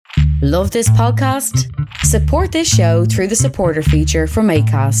Love this podcast? Support this show through the supporter feature from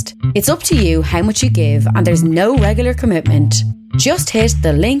Acast. It's up to you how much you give, and there's no regular commitment. Just hit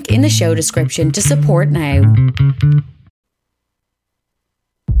the link in the show description to support now.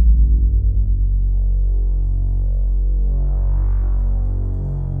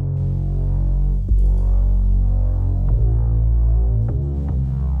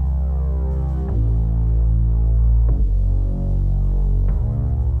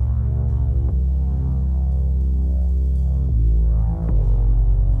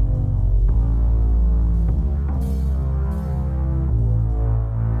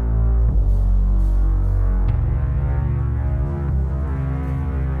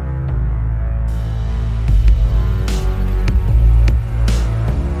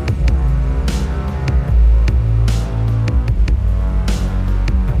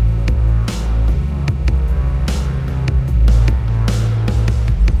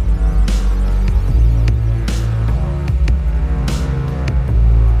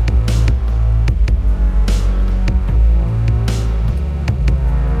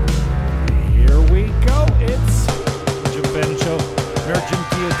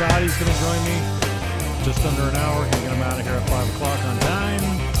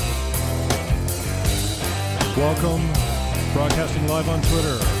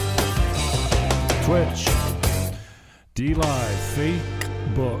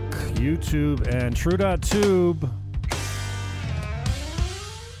 True.tube.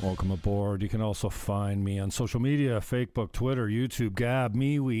 Welcome aboard. You can also find me on social media: Facebook, Twitter, YouTube, Gab,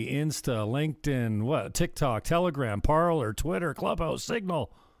 MeWe, Insta, LinkedIn, TikTok, Telegram, Parler, Twitter, Clubhouse,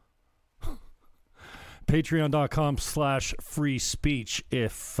 Signal. Patreon.com/free speech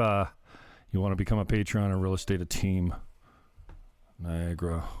if you want to become a Patreon or real estate a team.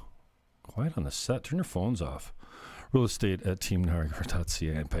 Niagara. Quiet on the set. Turn your phones off. Real estate at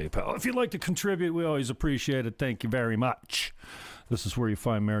teamniagara.ca and PayPal. If you'd like to contribute, we always appreciate it. Thank you very much. This is where you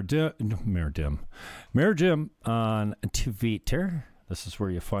find Mayor Jim on Twitter. This is where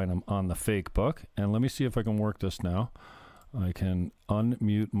you find him on the Facebook. And let me see if I can work this now. I can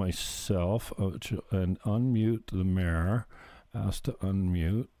unmute myself and unmute the mayor. Ask to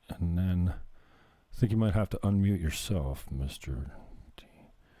unmute. And then I think you might have to unmute yourself, Mr. D.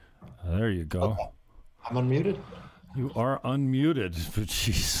 There you go. Okay. I'm unmuted. You are unmuted, but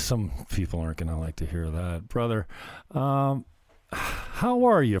geez, some people aren't going to like to hear that. Brother, how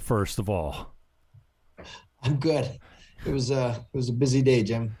are you, first of all? I'm good. It was a busy day,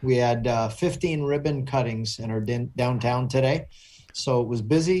 Jim. We had 15 ribbon cuttings in our downtown today, so it was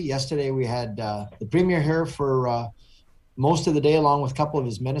busy. Yesterday we had the Premier here for most of the day, along with a couple of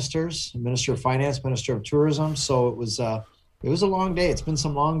his ministers, Minister of Finance, Minister of Tourism, so it was a long day. It's been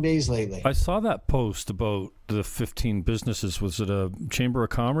some long days lately. I saw that post about the 15 businesses. Was it a Chamber of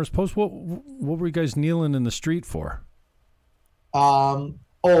Commerce post? What were you guys kneeling in the street for?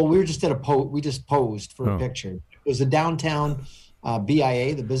 We just did we just posed for a picture. It was a downtown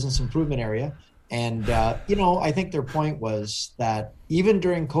BIA, the Business Improvement Area. And, I think their point was that even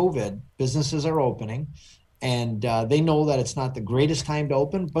during COVID, businesses are opening. And they know that it's not the greatest time to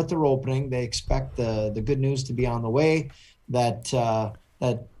open, but they're opening. They expect the good news to be on the way. That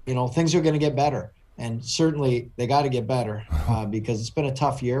things are going to get better, and certainly they got to get better because it's been a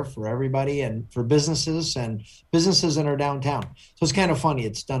tough year for everybody and for businesses in our downtown. So it's kind of funny.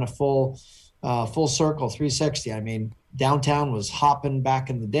 It's done a full circle 360. I mean, downtown was hopping back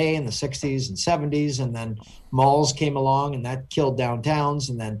in the day in the 60s and 70s, and then malls came along and that killed downtowns,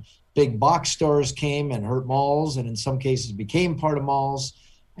 and then big box stores came and hurt malls, and in some cases became part of malls.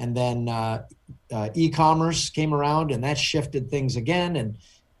 And then e-commerce came around and that shifted things again. And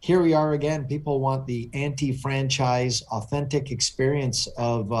here we are again. People want the anti-franchise, authentic experience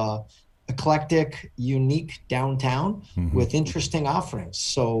of eclectic, unique downtown with interesting offerings.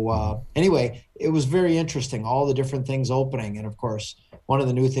 So anyway, it was very interesting, all the different things opening. And of course, one of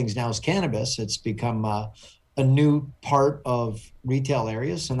the new things now is cannabis. It's become a new part of retail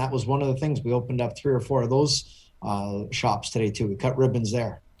areas. And that was one of the things. We opened up 3 or 4 of those shops today too. We cut ribbons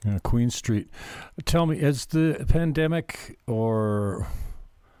there. Queen Street. Tell me, has the pandemic or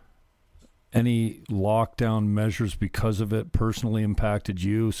any lockdown measures because of it personally impacted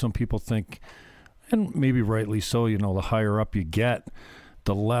you? Some people think, and maybe rightly so, the higher up you get,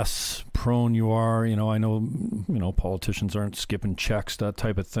 the less prone you are. I know, politicians aren't skipping checks, that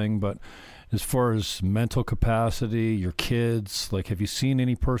type of thing, but as far as mental capacity, your kids, have you seen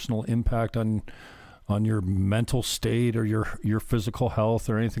any personal impact on your mental state or your physical health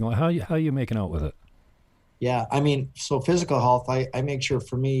or anything like? How are you making out with it? Yeah, I mean, so physical health, I make sure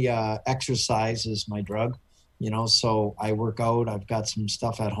for me, exercise is my drug. So I work out. I've got some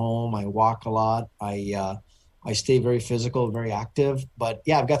stuff at home. I walk a lot. I stay very physical, very active. But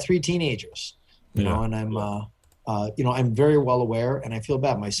yeah, I've got 3 teenagers, and I'm very well aware, and I feel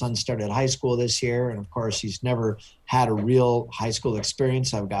bad. My son started high school this year, and of course he's never had a real high school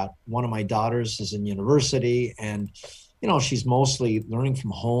experience. I've got one of my daughters is in university, and she's mostly learning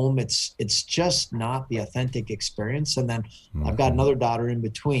from home. It's just not the authentic experience. And then I've got another daughter in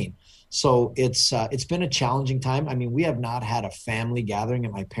between. So it's been a challenging time. I mean, we have not had a family gathering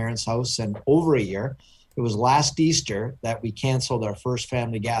at my parents' house in over a year. It was last Easter that we canceled our first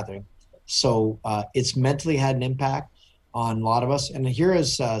family gathering. So it's mentally had an impact on a lot of us. And here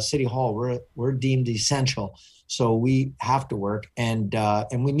is City Hall, we're deemed essential. So we have to work, and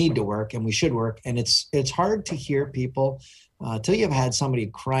we need to work, and we should work. And it's hard to hear people till you've had somebody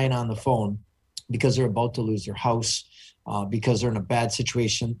crying on the phone because they're about to lose their house, because they're in a bad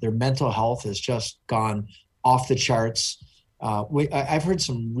situation. Their mental health has just gone off the charts. I've heard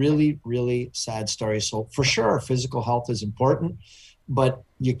some really, really sad stories. So for sure, physical health is important, but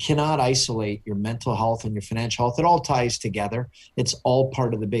you cannot isolate your mental health and your financial health. It all ties together. It's all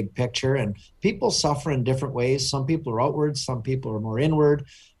part of the big picture, and people suffer in different ways. Some people are outward, some people are more inward,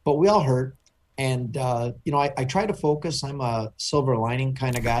 but we all hurt. And, I try to focus. I'm a silver lining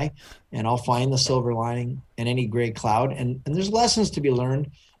kind of guy, and I'll find the silver lining in any gray cloud. And there's lessons to be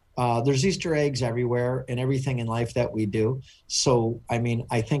learned. There's Easter eggs everywhere in everything in life that we do. So,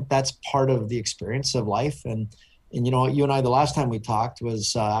 I think that's part of the experience of life. And you and I, the last time we talked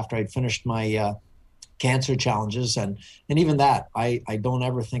was after I'd finished my cancer challenges. And even that, I don't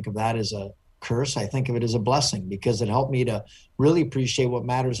ever think of that as a curse. I think of it as a blessing, because it helped me to really appreciate what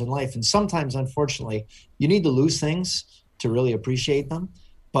matters in life. And sometimes, unfortunately, you need to lose things to really appreciate them.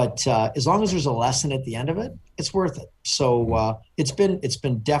 But as long as there's a lesson at the end of it, it's worth it. So it's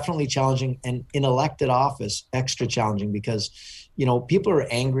been definitely challenging, and in elected office, extra challenging, because, people are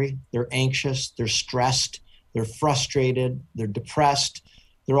angry, they're anxious, they're stressed, they're frustrated, they're depressed.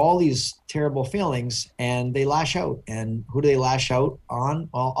 They're all these terrible feelings, and they lash out. And who do they lash out on?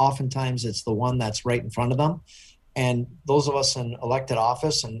 Well, oftentimes it's the one that's right in front of them. And those of us in elected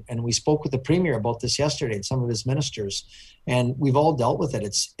office, and we spoke with the premier about this yesterday and some of his ministers, and we've all dealt with it.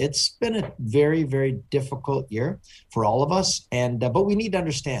 It's been a very, very difficult year for all of us. And but we need to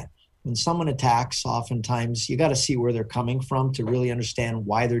understand, when someone attacks, oftentimes you got to see where they're coming from to really understand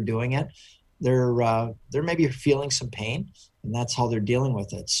why they're doing it. They're maybe feeling some pain, and that's how they're dealing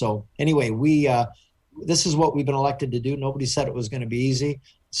with it. So anyway, this is what we've been elected to do. Nobody said it was going to be easy.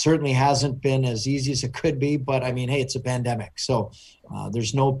 Certainly hasn't been as easy as it could be, but hey, it's a pandemic. So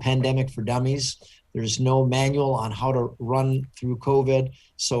there's no pandemic for dummies. There's no manual on how to run through COVID.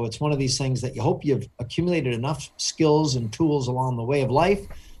 So it's one of these things that you hope you've accumulated enough skills and tools along the way of life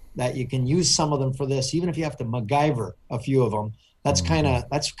that you can use some of them for this, even if you have to MacGyver a few of them. That's kind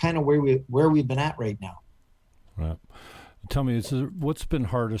of where we've been at right now. Right. Tell me, what's been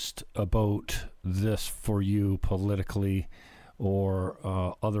hardest about this for you politically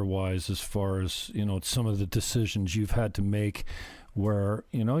or otherwise, as far as some of the decisions you've had to make, where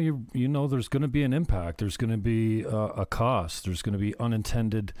there's going to be an impact, there's going to be a cost, there's going to be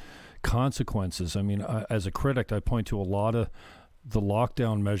unintended consequences. As a critic, I point to a lot of the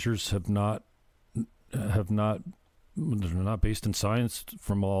lockdown measures have not. They're not based in science,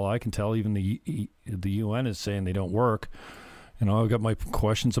 from all I can tell. Even the UN is saying they don't work. I've got my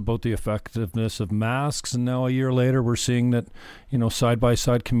questions about the effectiveness of masks, and now a year later we're seeing that side by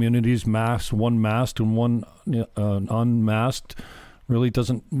side communities, one masked and one unmasked, really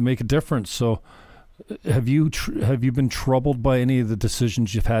doesn't make a difference. So have you been troubled by any of the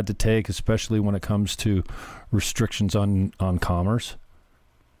decisions you've had to take, especially when it comes to restrictions on commerce?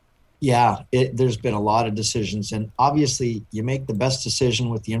 Yeah, there's been a lot of decisions, and obviously you make the best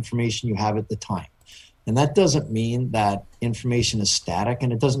decision with the information you have at the time. And that doesn't mean that information is static,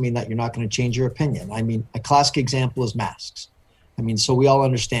 and it doesn't mean that you're not going to change your opinion. A classic example is masks. So we all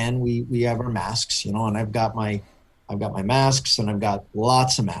understand we have our masks, and I've got my masks, and I've got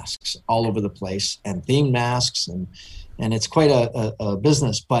lots of masks all over the place, and themed masks, and it's quite a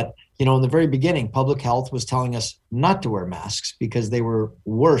business. But in the very beginning, public health was telling us not to wear masks because they were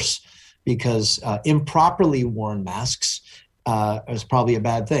worse, because improperly worn masks is probably a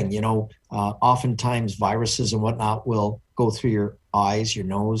bad thing. Oftentimes viruses and whatnot will go through your eyes, your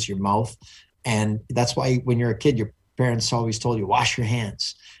nose, your mouth. And that's why when you're a kid, your parents always told you, wash your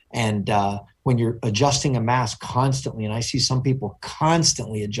hands. And when you're adjusting a mask constantly, and I see some people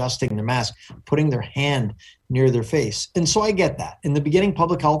constantly adjusting their mask, putting their hand near their face. And so I get that. In the beginning,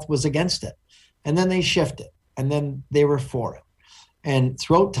 public health was against it. And then they shifted, and then they were for it. And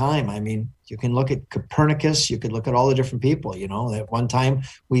throughout time, You can look at Copernicus. You could look at all the different people. At one time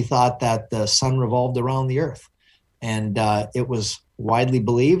we thought that the sun revolved around the earth, and it was widely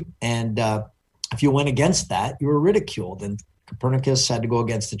believed. And if you went against that, you were ridiculed. And Copernicus had to go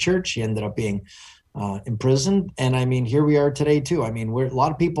against the church. He ended up being imprisoned. And I mean, here we are today too. I mean, a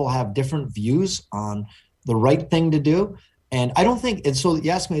lot of people have different views on the right thing to do. And I don't think, and so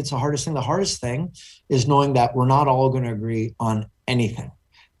you asked me, it's the hardest thing. The hardest thing is knowing that we're not all going to agree on anything.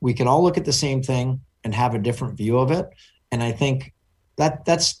 We can all look at the same thing and have a different view of it. And I think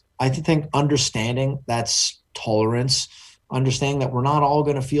that's understanding, that's tolerance, understanding that we're not all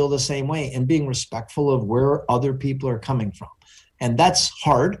going to feel the same way, and being respectful of where other people are coming from. And that's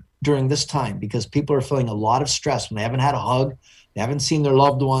hard during this time because people are feeling a lot of stress when they haven't had a hug, they haven't seen their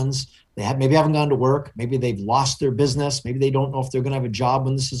loved ones, maybe haven't gone to work, maybe they've lost their business, maybe they don't know if they're going to have a job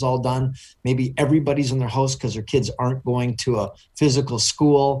when this is all done, maybe everybody's in their house because their kids aren't going to a physical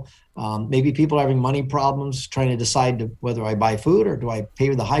school, maybe people are having money problems trying to decide whether I buy food or do I pay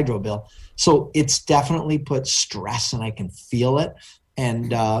the hydro bill. So it's definitely put stress, and I can feel it,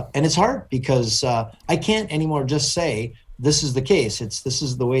 and it's hard because I can't anymore just say this is the case, this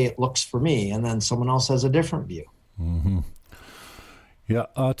is the way it looks for me, and then someone else has a different view. Mm-hmm. Yeah,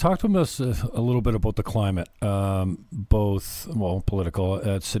 talk to us a little bit about the climate, both, political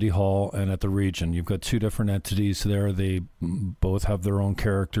at City Hall and at the region. You've got two different entities there. They both have their own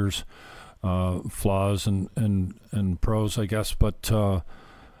characters, flaws and pros, I guess. But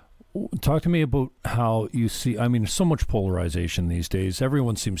talk to me about how you see, I mean, so much polarization these days.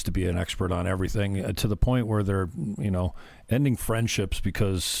 Everyone seems to be an expert on everything to the point where they're, ending friendships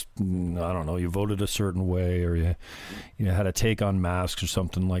because, I don't know, you voted a certain way or you had a take on masks or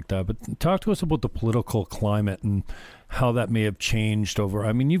something like that. But talk to us about the political climate and how that may have changed over.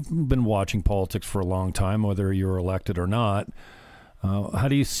 I mean, you've been watching politics for a long time, whether you're elected or not. How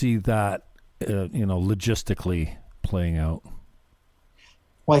do you see that, logistically playing out?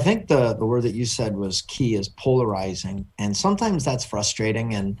 Well, I think the word that you said was key, is polarizing, and sometimes that's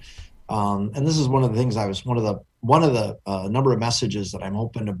frustrating. And this is one of the things one of the number of messages that I'm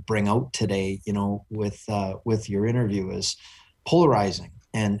hoping to bring out today, with your interview, is polarizing.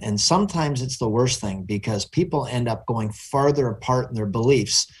 And sometimes it's the worst thing because people end up going farther apart in their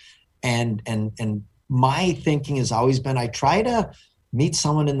beliefs. And my thinking has always been, I try to meet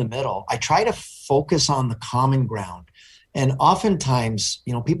someone in the middle. I try to focus on the common ground. And oftentimes,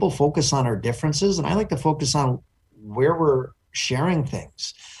 people focus on our differences, and I like to focus on where we're sharing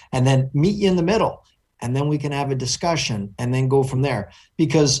things and then meet you in the middle. And then we can have a discussion and then go from there.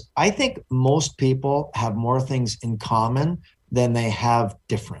 Because I think most people have more things in common than they have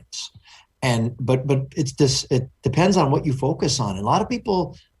difference. But it depends on what you focus on. And a lot of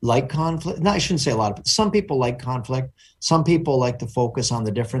people like conflict. No, I shouldn't say a lot of, some people like conflict. Some people like to focus on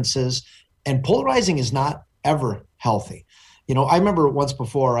the differences. And polarizing is not ever healthy. I remember once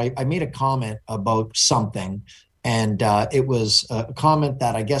before I made a comment about something, and it was a comment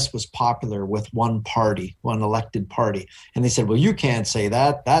that I guess was popular with one elected party. And they said, well, you can't say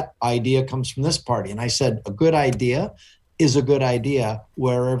that. That idea comes from this party. And I said, a good idea is a good idea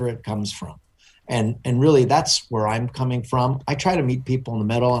wherever it comes from. And really, that's where I'm coming from. I try to meet people in the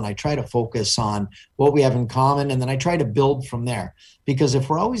middle, and I try to focus on what we have in common, and then I try to build from there. Because if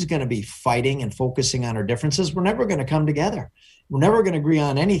we're always going to be fighting and focusing on our differences, we're never going to come together. We're never going to agree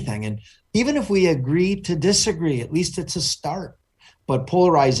on anything. And even if we agree to disagree, at least it's a start. But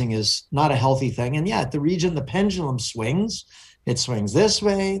polarizing is not a healthy thing. And yeah, at the region, the pendulum swings. It swings this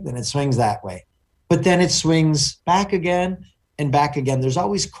way, then it swings that way. But then it swings back again and back again. There's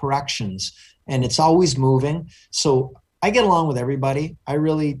always corrections, and it's always moving. So I get along with everybody. I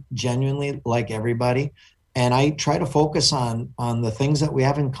really genuinely like everybody. And I try to focus on the things that we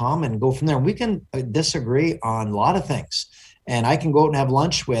have in common and go from there. We can disagree on a lot of things. And I can go out and have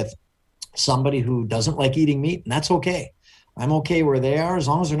lunch with somebody who doesn't like eating meat, and that's okay. I'm okay where they are as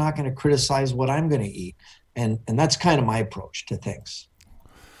long as they're not going to criticize what I'm going to eat. And that's kind of my approach to things.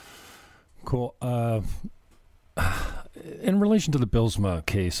 Cool. In relation to the Bylsma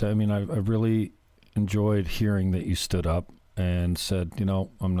case, I mean, I really enjoyed hearing that you stood up and said,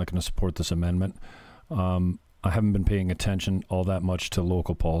 I'm not going to support this amendment. I haven't been paying attention all that much to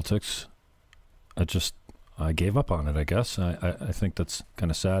local politics. I gave up on it, I guess. I think that's kind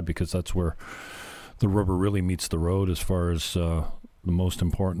of sad because that's where the rubber really meets the road as far as the most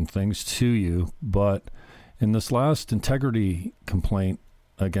important things to you. But in this last integrity complaint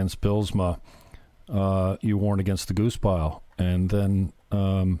against Bylsma, you warned against the goose pile, and then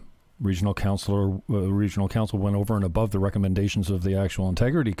regional council went over and above the recommendations of the actual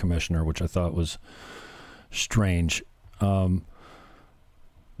integrity commissioner, which I thought was strange.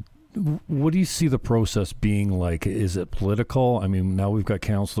 what do you see the process being like? Is it political? I mean, now we've got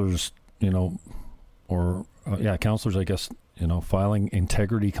councillors, councillors, I guess, filing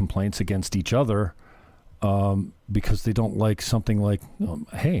integrity complaints against each other because they don't like something like,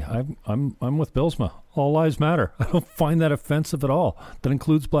 hey, I'm with Bylsma. All lives matter. I don't find that offensive at all. That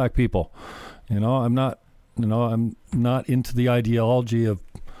includes black people. I'm not into the ideology of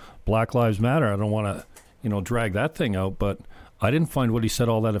Black Lives Matter. I don't want to, drag that thing out, but I didn't find what he said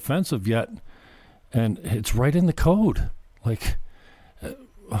all that offensive yet. And it's right in the code. Like,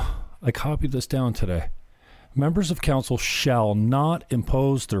 I copied this down today. Members of council shall not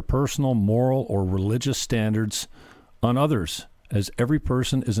impose their personal, moral, or religious standards on others, as every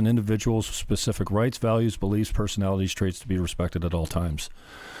person is an individual with specific rights, values, beliefs, personalities, traits to be respected at all times.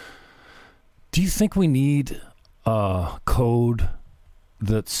 Do you think we need a code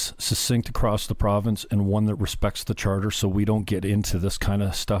that's succinct across the province and one that respects the charter so we don't get into this kind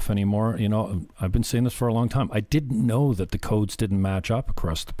of stuff anymore? I've been saying this for a long time. I didn't know that the codes didn't match up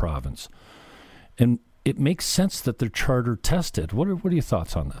across the province. And it makes sense that they're charter tested. What are your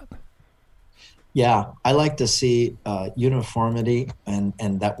thoughts on that? Yeah, I like to see uniformity and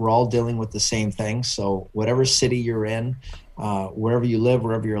that we're all dealing with the same thing. So whatever city you're in, wherever you live,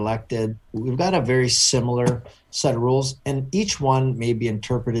 wherever you're elected, we've got a very similar set of rules, and each one may be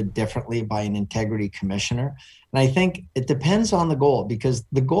interpreted differently by an integrity commissioner. And I think it depends on the goal, because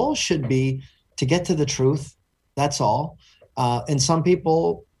the goal should be to get to the truth. That's all. And some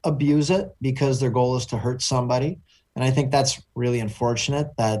people abuse it because their goal is to hurt somebody. And I think that's really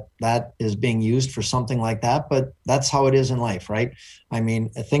unfortunate that that is being used for something like that. But that's how it is in life, right? I mean,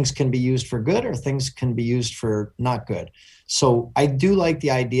 things can be used for good or things can be used for not good. So I do like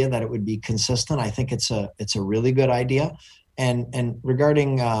the idea that it would be consistent. I think it's a really good idea. And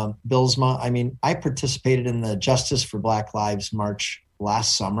regarding Bylsma, I mean, I participated in the Justice for Black Lives March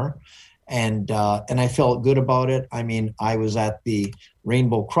last summer. And I felt good about it. I mean, I was at the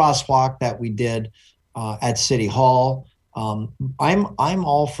Rainbow Crosswalk that we did at City Hall. I'm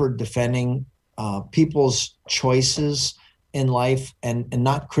all for defending people's choices in life and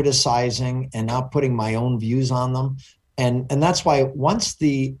not criticizing and not putting my own views on them. And that's why once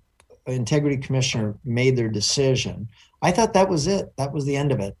the Integrity Commissioner made their decision, I thought that was it. That was the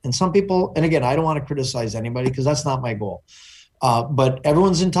end of it. And some people, and again, I don't want to criticize anybody because that's not my goal. But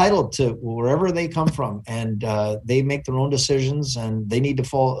everyone's entitled to wherever they come from, and they make their own decisions, and they need to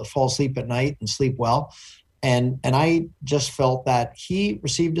fall asleep at night and sleep well. And I just felt that he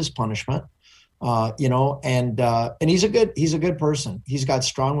received his punishment, and he's a good person. He's got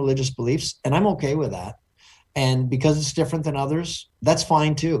strong religious beliefs, and I'm okay with that. And because it's different than others, that's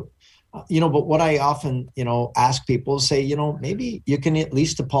fine too. But what I often, ask people is say, maybe you can at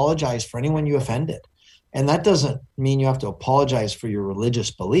least apologize for anyone you offended. And that doesn't mean you have to apologize for your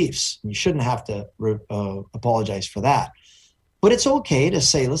religious beliefs. You shouldn't have to apologize for that. But it's okay to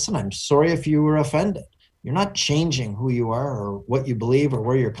say, listen, I'm sorry if you were offended. You're not changing who you are or what you believe or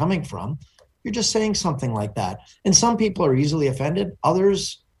where you're coming from. You're just saying something like that. And some people are easily offended.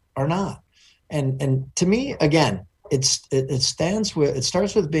 Others are not. And to me, again, it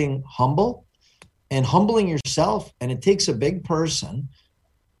starts with being humble and humbling yourself. And it takes a big person.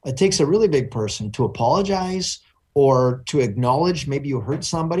 It takes a really big person to apologize or to acknowledge maybe you hurt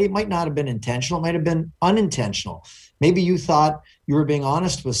somebody. It might not have been intentional. It might have been unintentional. Maybe you thought you were being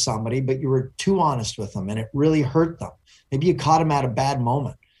honest with somebody, but you were too honest with them and it really hurt them. Maybe you caught them at a bad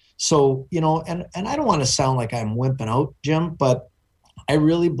moment. So, and I don't want to sound like I'm wimping out, Jim, but I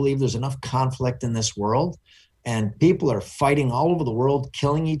really believe there's enough conflict in this world. And people are fighting all over the world,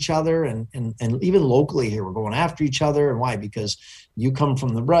 killing each other. And even locally here, we're going after each other. And why? Because you come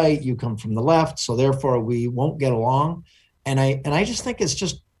from the right, you come from the left. So therefore, we won't get along. And I just think it's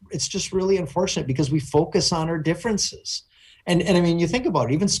just really unfortunate because we focus on our differences. And I mean, you think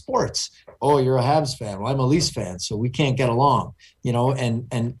about it, even sports. Oh, you're a Habs fan. Well, I'm a Leafs fan, so we can't get along. It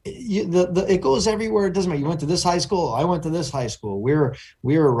goes everywhere. It doesn't matter. You went to this high school. I went to this high school. We're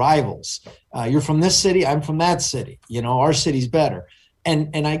rivals. You're from this city. I'm from that city. Our city's better.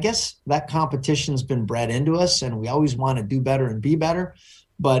 And I guess that competition's been bred into us, and we always want to do better and be better.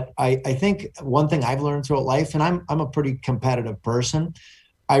 But I think one thing I've learned throughout life, and I'm a pretty competitive person,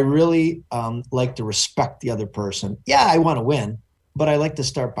 I really like to respect the other person. Yeah, I want to win, but I like to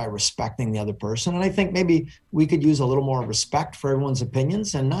start by respecting the other person. And I think maybe we could use a little more respect for everyone's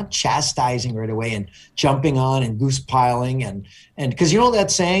opinions and not chastising right away and jumping on and goose piling. And because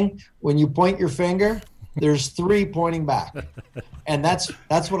that saying, when you point your finger, there's three pointing back. And that's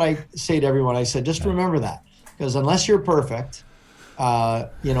what I say to everyone. I said, just remember that, because unless you're perfect, we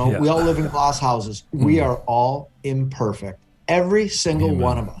all live in glass houses. We are all imperfect. every single Amen.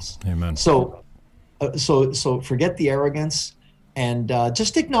 one of us. Amen. So forget the arrogance and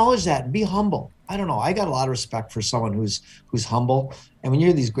just acknowledge that and be humble. I don't know. I got a lot of respect for someone who's humble. And when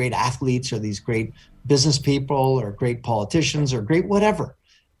you're these great athletes or these great business people or great politicians or great whatever,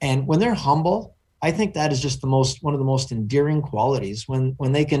 and when they're humble, I think that is just one of the most endearing qualities when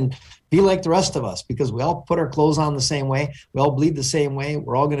they can be like the rest of us, because we all put our clothes on the same way. We all bleed the same way.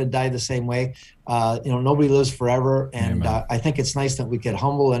 We're all going to die the same way. Nobody lives forever. And I think it's nice that we get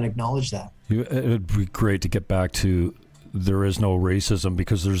humble and acknowledge that. It would be great to get back to there is no racism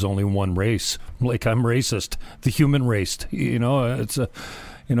because there's only one race. Like, I'm racist, the human race. And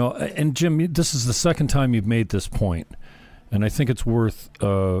Jim, this is the second time you've made this point. And I think it's worth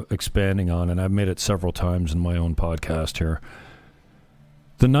expanding on, and I've made it several times in my own podcast here.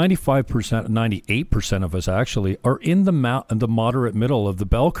 The 95%, 98% of us actually are in the moderate middle of the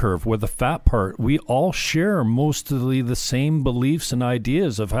bell curve, where the fat part, we all share mostly the same beliefs and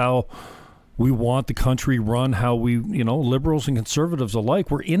ideas of how we want the country run, how we, liberals and conservatives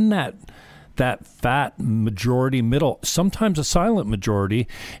alike. We're in that fat majority middle, sometimes a silent majority,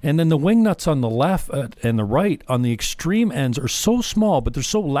 and then the wingnuts on the left and the right on the extreme ends are so small, but they're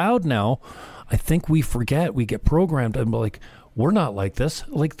so loud now. I think we forget, we get programmed and like, we're not like this.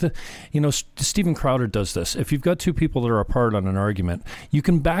 Like Steven Crowder does this. If you've got two people that are apart on an argument, you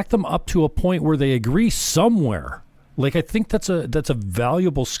can back them up to a point where they agree somewhere. Like, I think that's a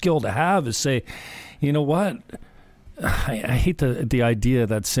valuable skill to have, is say, you know what? I hate the idea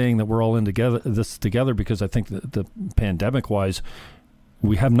that saying that we're all in together, because I think that the pandemic wise,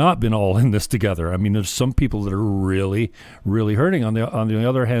 we have not been all in this together. I mean, there's some people that are really, really hurting. On the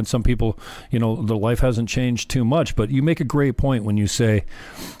other hand, some people, their life hasn't changed too much. But you make a great point when you say,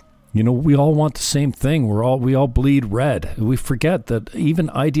 we all want the same thing. We all bleed red. We forget that even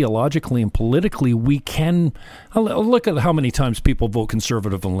ideologically and politically, we can look at how many times people vote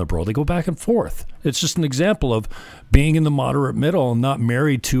conservative and liberal. They go back and forth. It's just an example of being in the moderate middle and not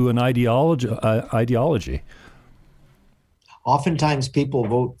married to an ideology. Oftentimes people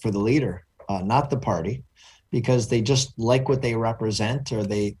vote for the leader, not the party, because they just like what they represent, or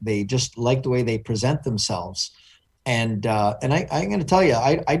they just like the way they present themselves. And I'm going to tell you,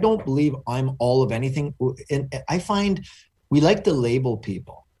 I don't believe I'm all of anything. And I find we like to label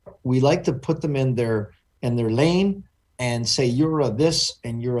people. We like to put them in their lane and say, you're a this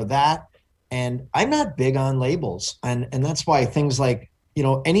and you're a that. And I'm not big on labels. And that's why things like,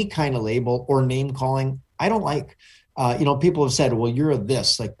 any kind of label or name calling, I don't like. People have said, well, you're a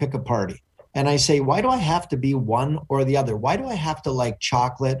this, like pick a party. And I say, why do I have to be one or the other? Why do I have to like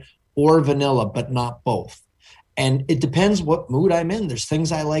chocolate or vanilla, but not both? And it depends what mood I'm in. There's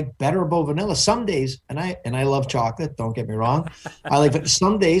things I like better about vanilla. Some days, and I love chocolate, don't get me wrong. I like it.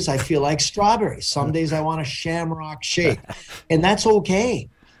 Some days I feel like strawberries. Some days I want a shamrock shake. And that's okay.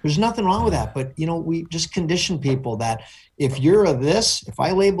 There's nothing wrong with that. But, we just condition people that if you're a this, if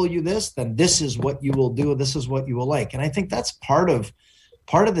I label you this, then this is what you will do. This is what you will like. And I think that's part of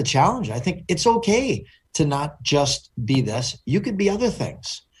the challenge. I think it's okay to not just be this. You could be other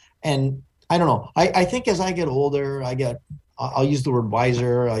things. And I don't know. I think as I get older, I'll use the word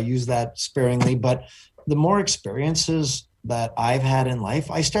wiser. I use that sparingly, but the more experiences that I've had in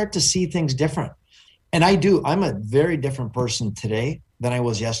life, I start to see things different. And I'm a very different person today than I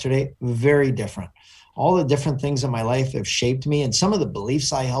was yesterday. Very different. All the different things in my life have shaped me. And some of the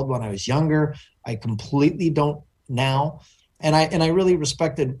beliefs I held when I was younger, I completely don't now. And I really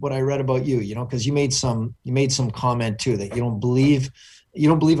respected what I read about you, because you made some comment too, that you don't believe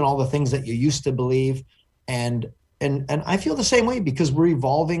in all the things that you used to believe. And I feel the same way, because we're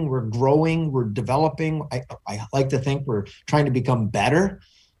evolving, we're growing, we're developing. I like to think we're trying to become better.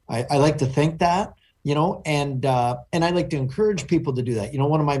 I like to think that, and I like to encourage people to do that.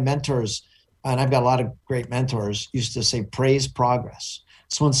 One of my mentors, and I've got a lot of great mentors, used to say, praise progress.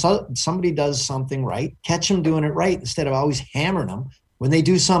 So when somebody does something right, catch them doing it right instead of always hammering them when they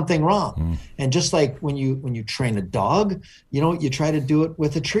do something wrong. And just like when you train a dog, you try to do it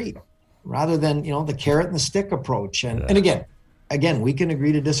with a treat rather than, the carrot and the stick approach. And again, we can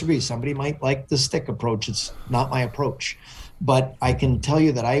agree to disagree. Somebody might like the stick approach. It's not my approach. But I can tell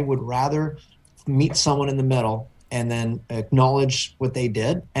you that I would rather meet someone in the middle and then acknowledge what they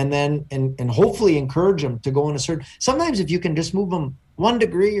did, and then and hopefully encourage them to go in a certain. Sometimes if you can just move them 1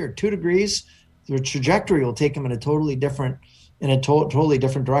 degree or 2 degrees, their trajectory will take them in a totally different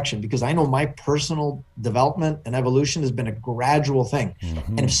direction. Because I know my personal development and evolution has been a gradual thing.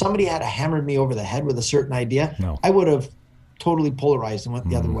 Mm-hmm. And if somebody had hammered me over the head with a certain idea, I would have totally polarized and went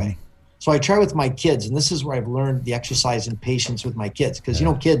the other way. So I try with my kids, and this is where I've learned the exercise in patience with my kids. Because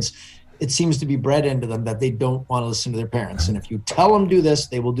kids, it seems to be bred into them that they don't want to listen to their parents. And if you tell them do this,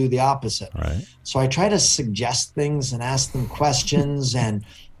 they will do the opposite. Right. So I try to suggest things and ask them questions and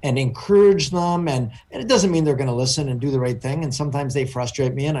encourage them. And it doesn't mean they're going to listen and do the right thing. And sometimes they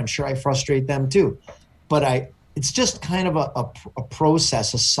frustrate me, and I'm sure I frustrate them too. But it's just kind of a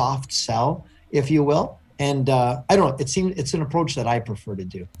process, a soft sell, if you will. And I don't know, it's an approach that I prefer to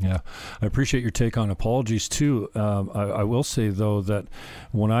do. Yeah, I appreciate your take on apologies too. I will say though that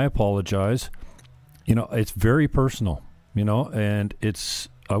when I apologize, it's very personal, and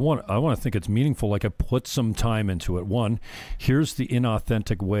I want to think it's meaningful. Like I put some time into it. One, here's the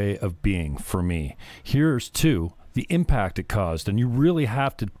inauthentic way of being for me. Here's two, the impact it caused. And you really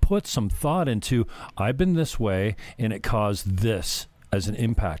have to put some thought into, I've been this way and it caused this as an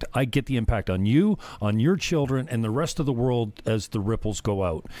impact. I get the impact on you, on your children, and the rest of the world as the ripples go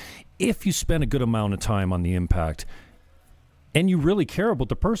out. If you spend a good amount of time on the impact and you really care about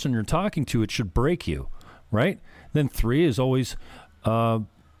the person you're talking to, it should break you, right? Then three is always,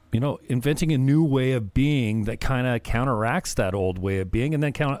 inventing a new way of being that kind of counteracts that old way of being, and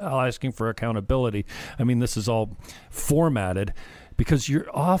then asking for accountability. I mean, this is all formatted because you're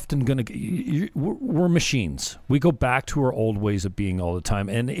often going to, we're machines. We go back to our old ways of being all the time.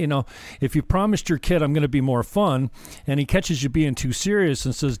 And, if you promised your kid, I'm going to be more fun, and he catches you being too serious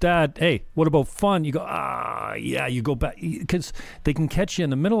and says, Dad, hey, what about fun? You go, yeah, you go back, because they can catch you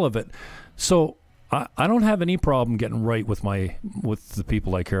in the middle of it. So I don't have any problem getting right with the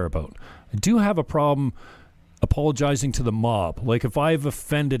people I care about. I do have a problem apologizing to the mob. Like if I've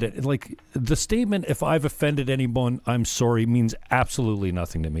offended it, like the statement, if I've offended anyone, I'm sorry, means absolutely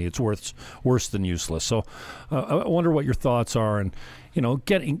nothing to me. It's worse than useless. So I wonder what your thoughts are, and,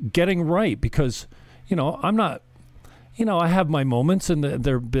 getting right, because, I'm not, I have my moments, and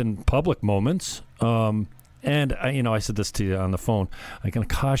there have been public moments. And I said this to you on the phone. I can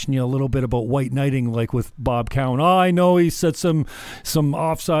caution you a little bit about white knighting, like with Bob Cowan. I know he said some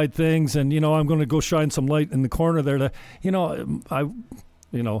offside things, and I'm going to go shine some light in the corner there. How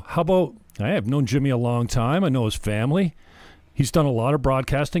about, I have known Jimmy a long time. I know his family. He's done a lot of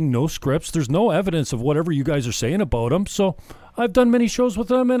broadcasting, no scripts. There's no evidence of whatever you guys are saying about him. So I've done many shows with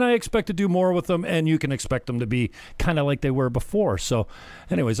them, and I expect to do more with them, and you can expect them to be kind of like they were before. So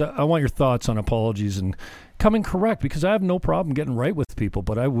anyways, I want your thoughts on apologies and coming correct, because I have no problem getting right with people,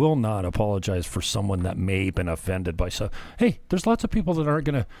 but I will not apologize for someone that may have been offended by hey, there's lots of people that aren't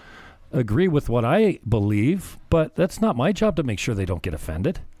going to agree with what I believe, but that's not my job to make sure they don't get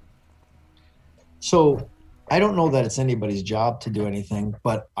offended. So I don't know that it's anybody's job to do anything,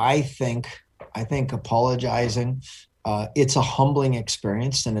 but I think apologizing, it's a humbling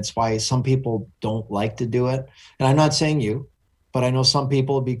experience, and it's why some people don't like to do it. And I'm not saying you, but I know some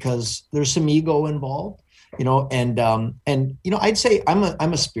people, because there's some ego involved, and I'd say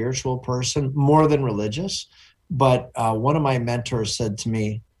I'm a spiritual person more than religious, but one of my mentors said to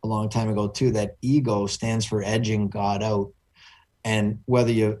me a long time ago too, that ego stands for edging God out. And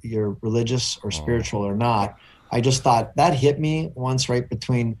whether you're religious or spiritual or not, I just thought that hit me once right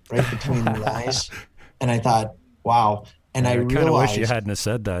between the eyes. And I thought, wow. And I kind of wish you hadn't have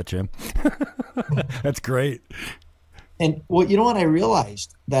said that, Jim. That's great. And well, you know what? I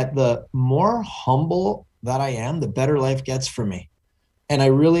realized that the more humble that I am, the better life gets for me. And I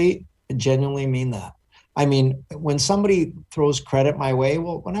really genuinely mean that. I mean, when somebody throws credit my way,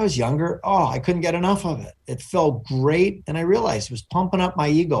 well, when I was younger, I couldn't get enough of it. It felt great. And I realized it was pumping up my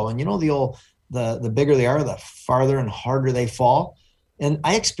ego. And the bigger they are, the farther and harder they fall. And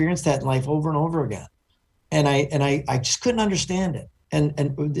I experienced that in life over and over again. And I just couldn't understand it. And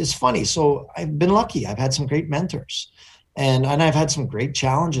it's funny. So I've been lucky. I've had some great mentors, and I've had some great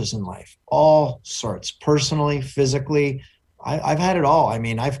challenges in life, all sorts, personally, physically. I've had it all. I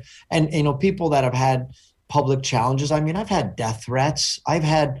mean, people that have had public challenges. I mean, I've had death threats. I've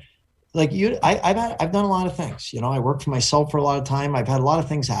had, I've done a lot of things. I worked for myself for a lot of time. I've had a lot of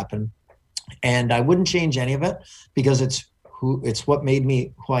things happen, and I wouldn't change any of it, because it's what made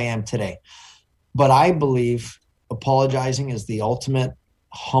me who I am today. But I believe apologizing is the ultimate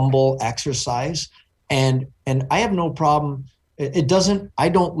humble exercise, and I have no problem. I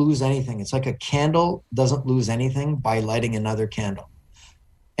don't lose anything. It's like a candle doesn't lose anything by lighting another candle.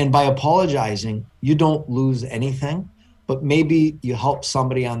 And by apologizing, you don't lose anything, but maybe you help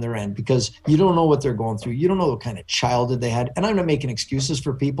somebody on their end, because you don't know what they're going through. You don't know what kind of childhood they had. And I'm not making excuses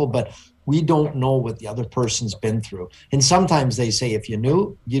for people, but we don't know what the other person's been through. And sometimes they say, if you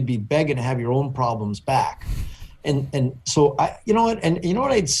knew, you'd be begging to have your own problems back. And so you know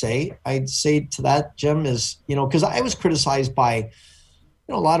what I'd say to that, Jim, is, because I was criticized by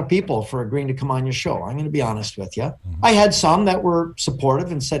a lot of people for agreeing to come on your show. I'm going to be honest with you. I had some that were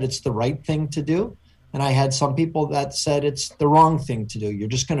supportive and said it's the right thing to do. And I had some people that said it's the wrong thing to do. You're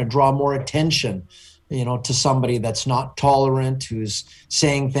just going to draw more attention, to somebody that's not tolerant, who's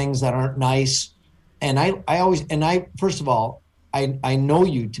saying things that aren't nice. And first of all, I know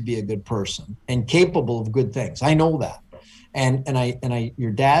you to be a good person and capable of good things. I know that. And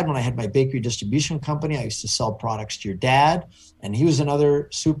your dad, when I had my bakery distribution company, I used to sell products to your dad, and he was another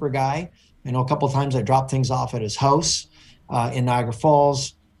super guy. A couple of times I dropped things off at his house in Niagara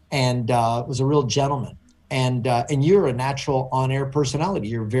Falls, and was a real gentleman. And you're a natural on-air personality.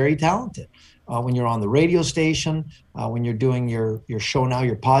 You're very talented. When you're on the radio station, when you're doing your show now,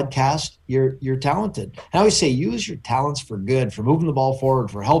 your podcast, you're talented. And I always say, use your talents for good, for moving the ball forward,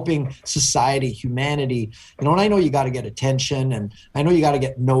 for helping society, humanity. And I know you got to get attention, and I know you got to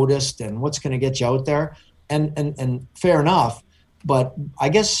get noticed, and what's going to get you out there. And fair enough. But I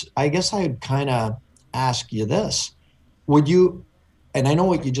guess I would kind of ask you this: would you? And I know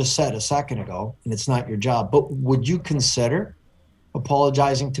what you just said a second ago, and it's not your job, but would you consider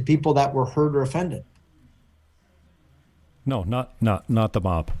apologizing to people that were hurt or offended? No, not the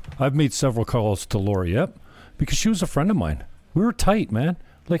mob. I've made several calls to Laura Yep because she was a friend of mine. We were tight, man.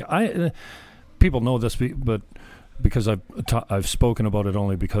 Like people know this, but because I've spoken about it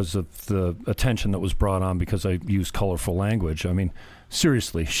only because of the attention that was brought on because I use colorful language. I mean,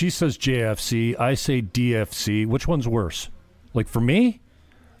 seriously, she says JFC, I say DFC. Which one's worse? Like, for me,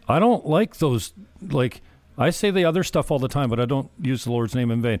 I don't like those. Like, I say the other stuff all the time, but I don't use the Lord's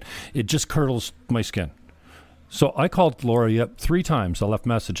name in vain. It just curdles my skin. So I called Laura Yep 3 times. I left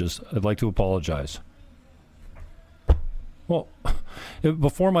messages. I'd like to apologize. Well,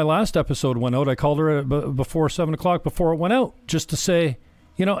 before my last episode went out, I called her before 7 o'clock, before it went out, just to say,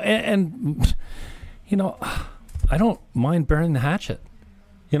 and I don't mind burying the hatchet.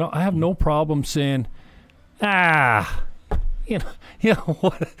 I have no problem saying, what?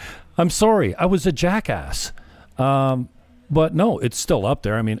 I'm sorry, I was a jackass. But no, it's still up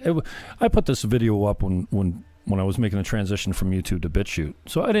there. I mean, I put this video up when I was making the transition from YouTube to BitChute.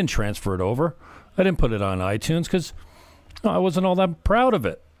 So I didn't transfer it over. I didn't put it on iTunes because I wasn't all that proud of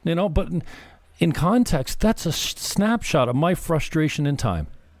it, But in context, that's a snapshot of my frustration in time.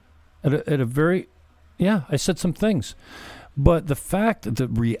 I said some things. But the fact that the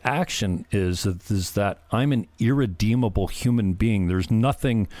reaction is that I'm an irredeemable human being. There's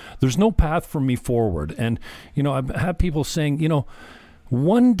no path for me forward. And, I've had people saying,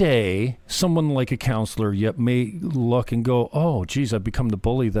 one day someone like a counselor yet may look and go, oh, geez, I've become the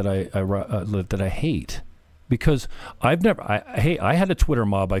bully that I hate. Because I had a Twitter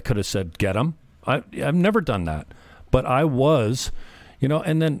mob. I could have said, get him. I've never done that. But I was...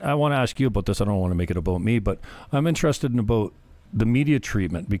 and then I want to ask you about this. I don't want to make it about me, but I'm interested in about the media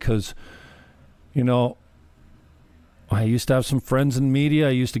treatment because, I used to have some friends in media.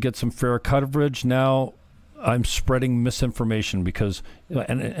 I used to get some fair coverage. Now I'm spreading misinformation because,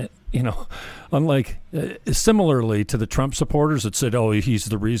 unlike similarly to the Trump supporters that said, oh, he's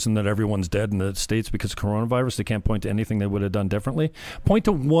the reason that everyone's dead in the States because of coronavirus. They can't point to anything they would have done differently. Point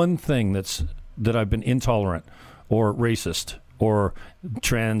to one thing that I've been intolerant or racist or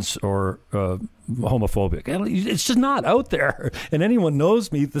trans or homophobic. It's just not out there. And anyone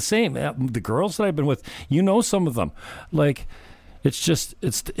knows me the same. The girls that I've been with, some of them. Like, it's just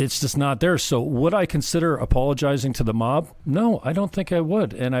not there. So would I consider apologizing to the mob? No, I don't think I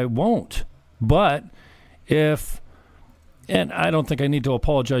would, and I won't. But and I don't think I need to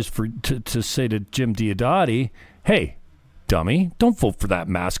apologize to say to Jim Diodati, hey, dummy, don't vote for that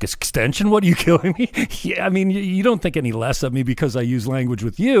mask extension. What, are you killing me? Yeah, I mean, you don't think any less of me because I use language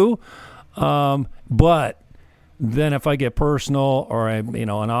with you. But then if I get personal or an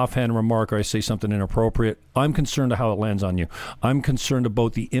offhand remark or I say something inappropriate, I'm concerned of how it lands on you. I'm concerned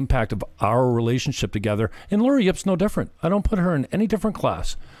about the impact of our relationship together. And Laura Yip's no different. I don't put her in any different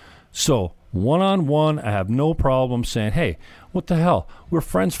class. So one-on-one, I have no problem saying, hey, what the hell? We're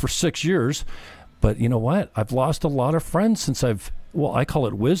friends for 6 years. But you know what? I've lost a lot of friends since I call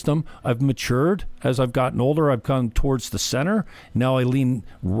it wisdom. I've matured as I've gotten older. I've gone towards the center. Now I lean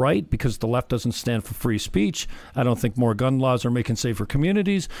right because the left doesn't stand for free speech. I don't think more gun laws are making safer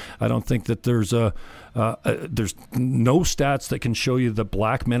communities. I don't think that there's no stats that can show you that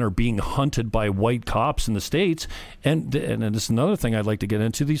black men are being hunted by white cops in the States. And this is another thing I'd like to get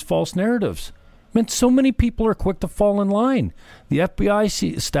into, these false narratives. I mean, so many people are quick to fall in line. The FBI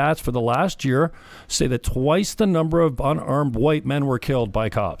stats for the last year say that twice the number of unarmed white men were killed by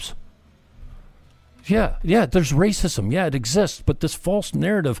cops. Yeah, there's racism. Yeah, it exists. But this false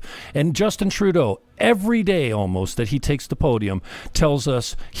narrative, and Justin Trudeau, every day almost that he takes the podium, tells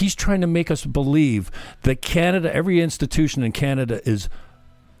us he's trying to make us believe that Canada, every institution in Canada is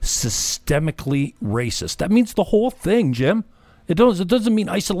systemically racist. That means the whole thing, Jim. It doesn't mean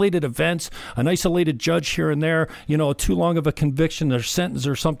isolated events, an isolated judge here and there, too long of a conviction or sentence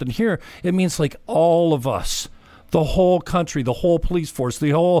or something here. It means like all of us. The whole country, the whole police force, the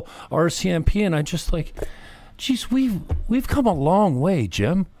whole RCMP, and I just like, geez, we've come a long way,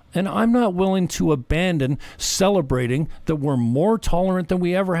 Jim. And I'm not willing to abandon celebrating that we're more tolerant than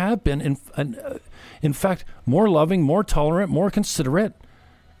we ever have been. In fact, more loving, more tolerant, more considerate.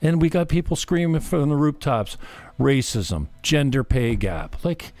 And we got people screaming from the rooftops, racism, gender pay gap.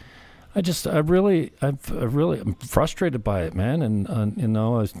 Like, I'm frustrated by it, man. And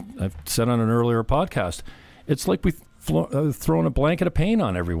I've said on an earlier podcast, it's like we've thrown a blanket of pain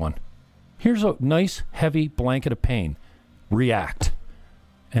on everyone. Here's a nice, heavy blanket of pain. React.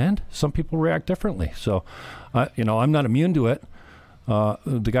 And some people react differently. So, I'm not immune to it.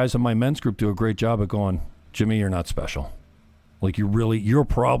 The guys in my men's group do a great job of going, Jimmy, you're not special. Like, your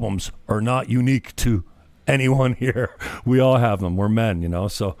problems are not unique to anyone here. We all have them. We're men,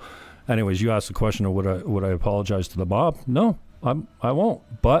 So, anyways, you asked the question of would I apologize to the mob? No. I won't,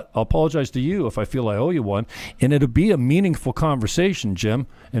 but I'll apologize to you if I feel I owe you one, and it'll be a meaningful conversation, Jim,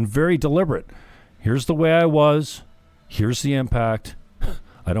 and very deliberate. Here's the way I was. Here's the impact.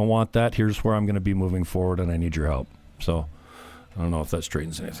 I don't want that. Here's where I'm going to be moving forward, and I need your help. So I don't know if that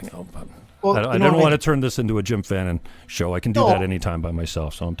straightens anything out, but I don't want to turn this into a Jim Fannin show. I can do that anytime by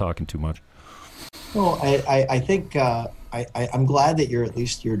myself, so I'm talking too much. No, I think I'm glad that you're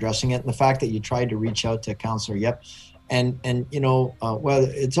addressing it, and the fact that you tried to reach out to Councillor Yep. And well,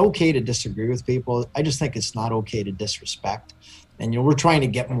 it's okay to disagree with people. I just think it's not okay to disrespect. And, we're trying to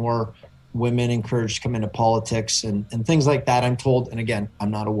get more women encouraged to come into politics and things like that. I'm told, and again,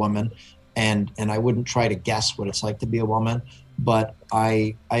 I'm not a woman, and I wouldn't try to guess what it's like to be a woman. But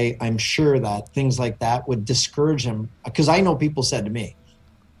I'm sure that things like that would discourage them. Because I know people said to me,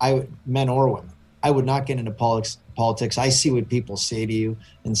 men or women, I would not get into politics. I see what people say to you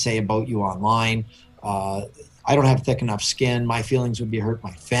and say about you online. I don't have thick enough skin. My feelings would be hurt.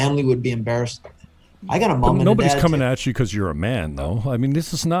 My family would be embarrassed. I got a mom and a dad. Nobody's coming at you because you're a man, though. I mean,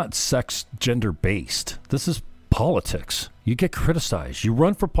 this is not sex, gender-based. This is politics. You get criticized. You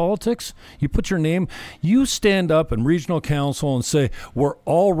run for politics. You put your name. You stand up in regional council and say, we're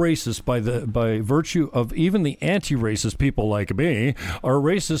all racist by virtue of even the anti-racist people like me are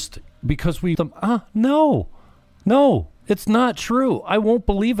racist because we... No. It's not true. I won't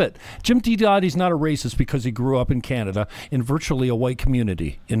believe it. Jim D. Dottie's not a racist because he grew up in Canada in virtually a white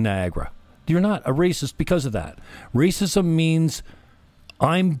community in Niagara. You're not a racist because of that. Racism means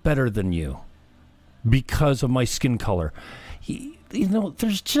I'm better than you because of my skin color.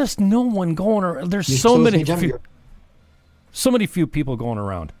 There's just no one going around. There's so many few people going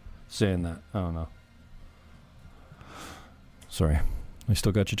around saying that. I don't know. Sorry. I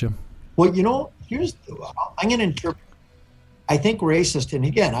still got you, Jim? Well, I'm going to interpret. I think racist, and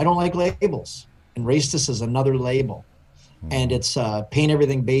again, I don't like labels, and racist is another label, and it's paint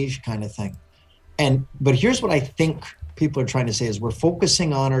everything beige kind of thing. But here's what I think people are trying to say is we're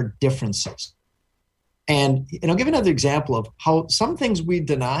focusing on our differences. And I'll give another example of how some things we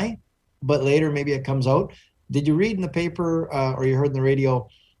deny, but later maybe it comes out. Did you read in the paper or you heard in the radio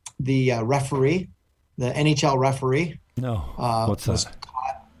the referee, the NHL referee? No. What's that? Was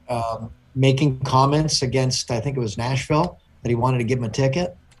caught making comments against, I think it was Nashville, that he wanted to give him a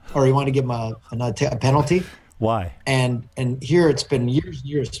ticket, or he wanted to give him a penalty. Why? And here it's been years and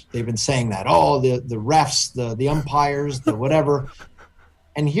years they've been saying that. Oh, the refs, the umpires, the whatever.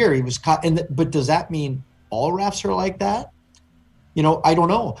 And here he was caught. But does that mean all refs are like that? I don't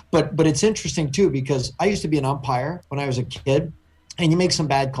know. But it's interesting too, because I used to be an umpire when I was a kid, and you make some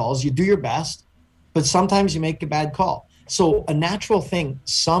bad calls. You do your best, but sometimes you make a bad call. So a natural thing,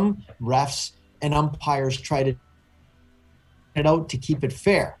 some refs and umpires try to it out to keep it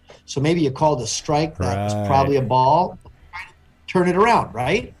fair. So maybe you called a strike that was probably a ball, turn it around,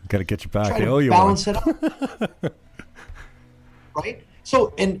 right? Got to get you back. Try to balance it out. Right?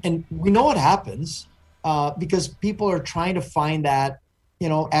 So, and we know what happens because people are trying to find that,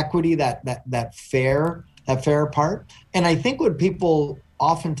 equity, that fair part. And I think what people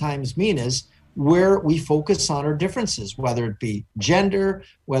oftentimes mean is where we focus on our differences, whether it be gender,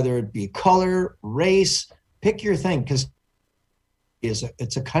 whether it be color, race, pick your thing, because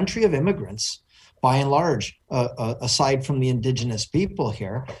it's a country of immigrants, by and large, aside from the indigenous people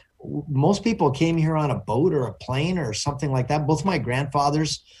here. Most people came here on a boat or a plane or something like that. Both my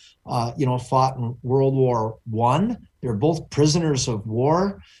grandfathers fought in World War I. They're both prisoners of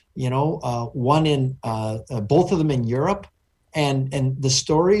war, one in both of them in Europe. And the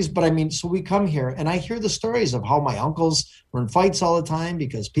stories, but I mean, so we come here and I hear the stories of how my uncles were in fights all the time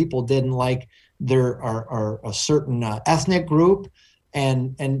because people didn't like a certain ethnic group,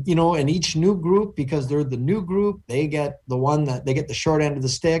 and each new group, because they're the new group, they get the short end of the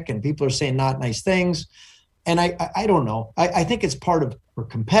stick, and people are saying not nice things. And I don't know. I think it's part of, we're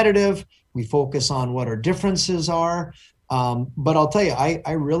competitive. We focus on what our differences are. But I'll tell you,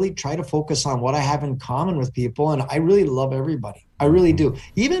 I really try to focus on what I have in common with people, and I really love everybody. I really do.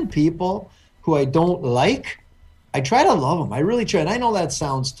 Even people who I don't like, I try to love them. I really try. And I know that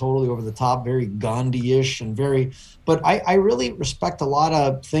sounds totally over the top, very Gandhi-ish but I really respect a lot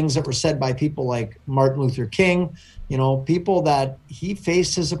of things that were said by people like Martin Luther King, people that he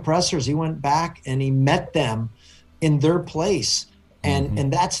faced his oppressors. He went back and he met them in their place.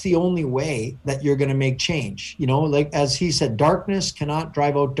 And that's the only way that you're going to make change. Like as he said, darkness cannot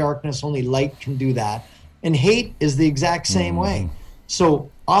drive out darkness. Only light can do that. And hate is the exact same way. So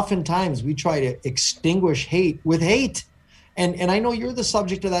oftentimes we try to extinguish hate with hate. And I know you're the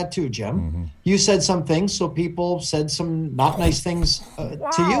subject of that too, Jim. You said some things, so people said some not nice things to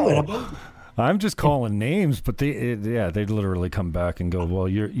you and about you. I'm just calling names, but they literally come back and go, well,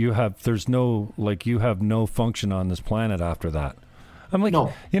 you have no function on this planet after that. I'm like,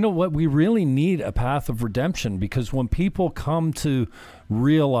 no. You know what? We really need a path of redemption, because when people come to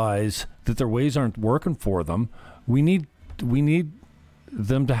realize that their ways aren't working for them, we need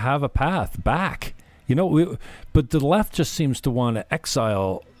them to have a path back. But the left just seems to want to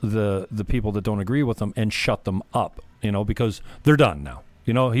exile the people that don't agree with them and shut them up, because they're done now.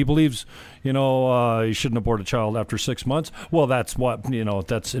 He believes, he shouldn't abort a child after 6 months. Well, that's what,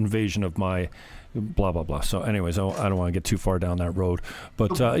 that's invasion of my blah, blah, blah. So anyways, I don't want to get too far down that road.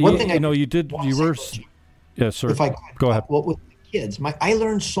 But, yes, sir. If I go ahead. Well, with kids, I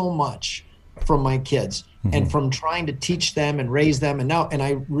learned so much from my kids and from trying to teach them and raise them. And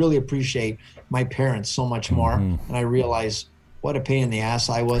I really appreciate my parents so much more. And I realize what a pain in the ass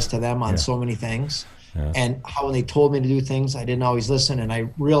I was to them on so many things. Yeah. And how when they told me to do things, I didn't always listen. And I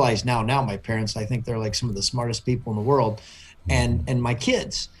realize now my parents, I think they're like some of the smartest people in the world, and my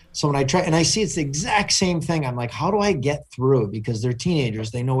kids. So when I try, and I see it's the exact same thing, I'm like, how do I get through? Because they're teenagers,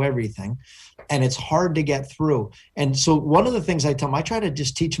 they know everything, and it's hard to get through. And so one of the things I tell them, I try to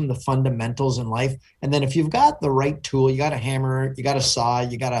just teach them the fundamentals in life. And then if you've got the right tool, you got a hammer, you got a saw,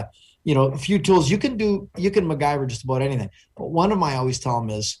 you got a few tools, you can MacGyver just about anything. But one of them I always tell them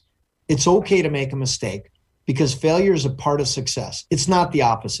is, it's okay to make a mistake, because failure is a part of success. It's not the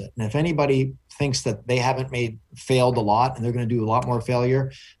opposite. And if anybody thinks that they haven't failed a lot and they're going to do a lot more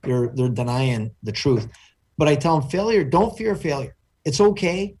failure, they're denying the truth. But I tell them, don't fear failure. It's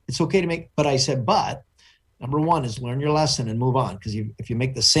okay. It's okay to make, but I said, but number one is learn your lesson and move on. Because if you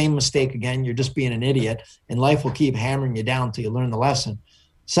make the same mistake again, you're just being an idiot, and life will keep hammering you down until you learn the lesson.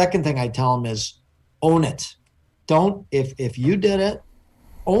 Second thing I tell them is own it. If you did it,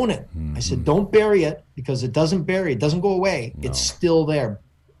 own it. I said, don't bury it, because it doesn't go away. No. It's still there.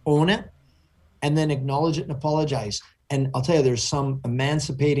 Own it, and then acknowledge it and apologize. And I'll tell you, there's some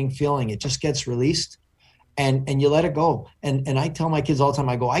emancipating feeling. It just gets released, and you let it go. And I tell my kids all the time,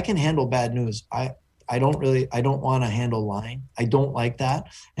 I go, I can handle bad news. I don't want to handle lying. I don't like that.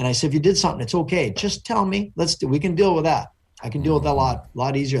 And I said, if you did something, it's okay. Just tell me. We can deal with that. I can deal with that a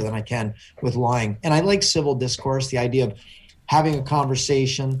lot easier than I can with lying. And I like civil discourse, the idea of having a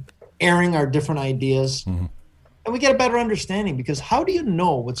conversation, airing our different ideas, and we get a better understanding. Because how do you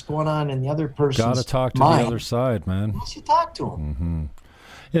know what's going on in the other person's mind? Got to talk to the other side, man. Unless you talk to them.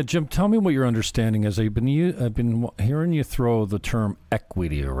 Yeah, Jim, tell me what your understanding is. I've been hearing you throw the term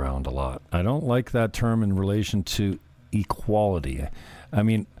equity around a lot. I don't like that term in relation to equality. I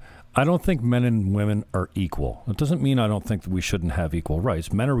mean, I don't think men and women are equal. It doesn't mean I don't think that we shouldn't have equal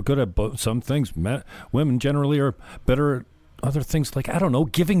rights. Men are good at some things. Women generally are better at other things, like, I don't know,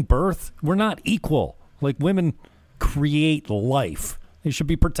 giving birth. We're not equal. Like, women create life. They should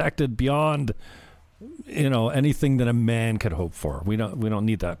be protected beyond, anything that a man could hope for. We don't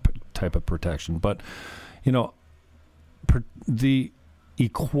need that type of protection. But, the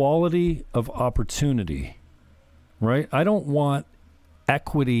equality of opportunity, right? I don't want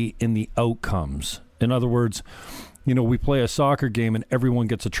equity in the outcomes. In other words, we play a soccer game and everyone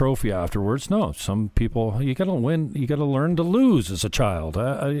gets a trophy afterwards. No, some people, you got to win. You got to learn to lose as a child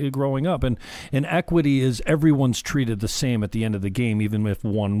growing up. And equity is everyone's treated the same at the end of the game, even if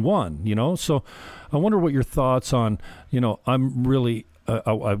one won, So I wonder what your thoughts on, I'm really,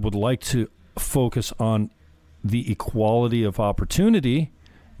 I would like to focus on the equality of opportunity,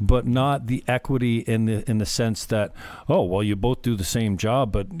 but not the equity in the sense that, oh, well, you both do the same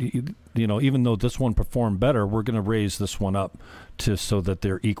job, but you know, even though this one performed better, we're going to raise this one up so that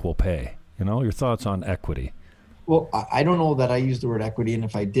they're equal pay. You know, your thoughts on equity? Well, I don't know that I used the word equity, and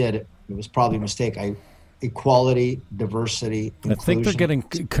if I did, it was probably a mistake. Equality, diversity, inclusion. I think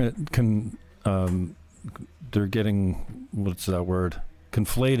they're getting what's that word?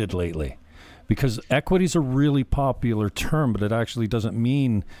 Conflated lately, because equity is a really popular term, but it actually doesn't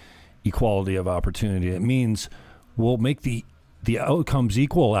mean equality of opportunity. It means we'll make the outcomes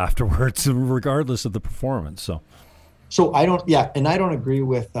equal afterwards, regardless of the performance. So I don't agree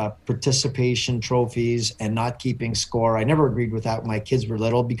with participation trophies and not keeping score. I never agreed with that when my kids were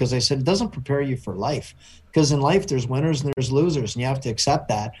little, because I said it doesn't prepare you for life. Because in life, there's winners and there's losers, and you have to accept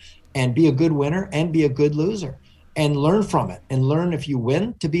that and be a good winner and be a good loser and learn from it, and learn, if you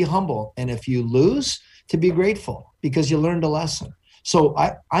win, to be humble, and if you lose, to be grateful, because you learned a lesson. So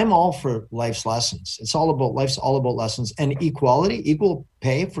I'm all for life's lessons. Life's all about lessons and equality, equal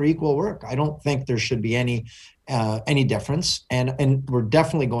pay for equal work. I don't think there should be any difference. And we're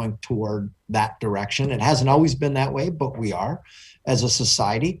definitely going toward that direction. It hasn't always been that way, but we are as a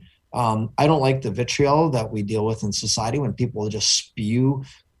society. I don't like the vitriol that we deal with in society when people just spew,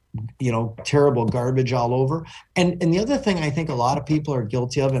 terrible garbage all over. And the other thing I think a lot of people are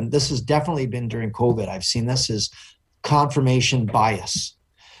guilty of, and this has definitely been during COVID, I've seen this, is confirmation bias.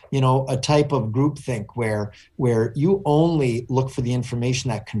 A type of groupthink where you only look for the information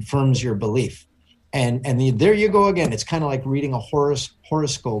that confirms your belief. And there you go again. It's kind of like reading a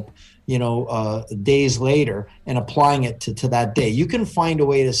horoscope, days later and applying it to that day. You can find a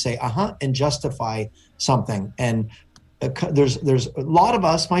way to say, and justify something. And there's a lot of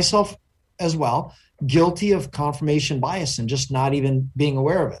us, myself as well, guilty of confirmation bias and just not even being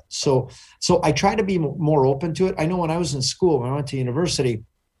aware of it. So I try to be more open to it. I know when I was in school, when I went to university,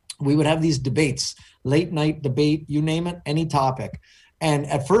 we would have these debates, late night debate, you name it, any topic. And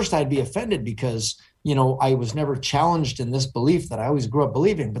at first I'd be offended because, I was never challenged in this belief that I always grew up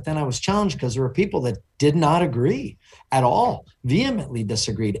believing. But then I was challenged because there were people that did not agree at all, vehemently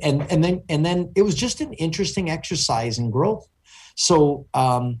disagreed. And then it was just an interesting exercise in growth. So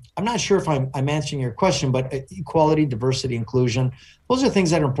I'm not sure if I'm answering your question, but equality, diversity, inclusion, those are things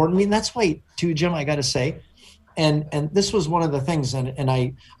that are important to me. And that's why, too, Jim, I got to say, and this was one of the things, and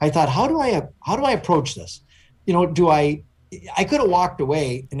I thought, how do I approach this? I could have walked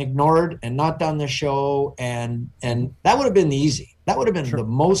away and ignored and not done the show, and that would have been easy. That would have been the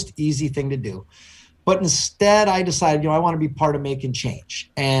most easy thing to do. But instead, I decided, I want to be part of making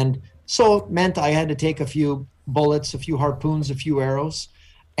change. And so it meant I had to take a few bullets, a few harpoons, a few arrows.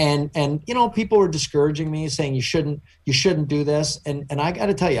 And people were discouraging me, saying you shouldn't do this. And I got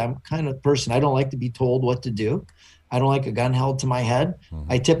to tell you, I'm kind of person, I don't like to be told what to do. I don't like a gun held to my head. Mm-hmm.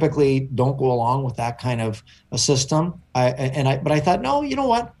 I typically don't go along with that kind of a system. But I thought, no, you know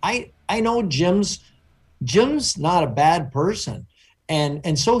what? I know Jim's not a bad person.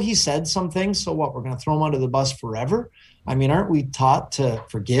 And so he said some things. So what, we're going to throw him under the bus forever? I mean, aren't we taught to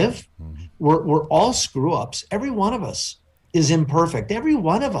forgive? Mm-hmm. We're all screw ups. Every one of us is imperfect. Every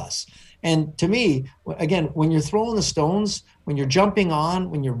one of us. And to me, again, when you're throwing the stones, when you're jumping on,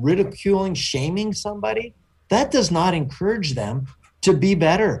 when you're ridiculing, shaming somebody, that does not encourage them to be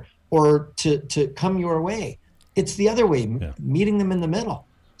better or to come your way. It's the other way, meeting them in the middle.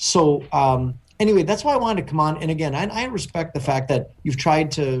 So anyway, that's why I wanted to come on. And again, I respect the fact that you've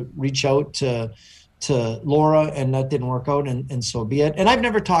tried to reach out to Laura and that didn't work out, and so be it. And I've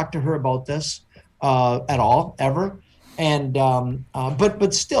never talked to her about this at all, ever. And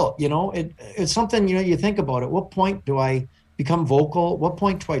but still, it's something, you think about. At what point do I become vocal? What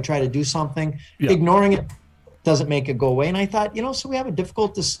point do I try to do something? Yeah. Ignoring it doesn't make it go away. And I thought, so we have a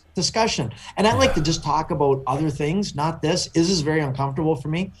difficult discussion. And I like to just talk about other things, not this. This is very uncomfortable for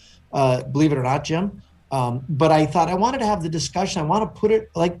me, believe it or not, Jim. But I thought I wanted to have the discussion. I want to put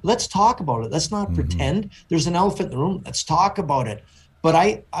it let's talk about it. Let's not pretend there's an elephant in the room. Let's talk about it. But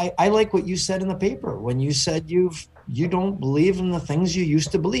I like what you said in the paper when you said you don't believe in the things you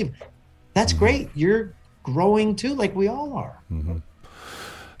used to believe. That's great. You're growing too, like we all are. Mm-hmm.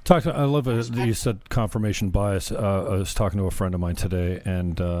 I love it that you said confirmation bias. I was talking to a friend of mine today,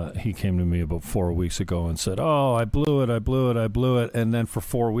 and he came to me about 4 weeks ago and said, "Oh, I blew it." And then for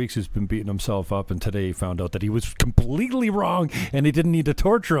 4 weeks, he's been beating himself up. And today he found out that he was completely wrong, and he didn't need to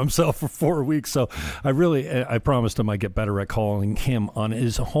torture himself for 4 weeks. So I promised him I'd get better at calling him on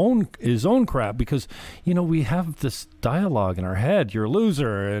his own crap, because we have this dialogue in our head. You're a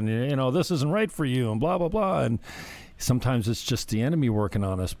loser, and this isn't right for you, and blah blah blah, and sometimes it's just the enemy working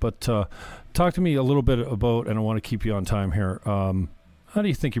on us. But talk to me a little bit about, and I want to keep you on time here, How do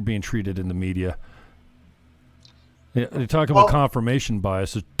you think you're being treated in the media? You talk about confirmation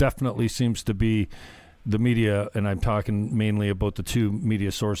bias. It definitely seems to be the media, and I'm talking mainly about the two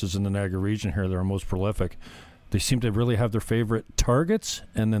media sources in the Niagara region here that are most prolific. They seem to really have their favorite targets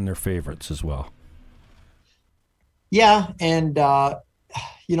and then their favorites as well. Yeah, and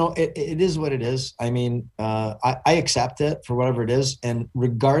it is what it is. I mean, I accept it for whatever it is, and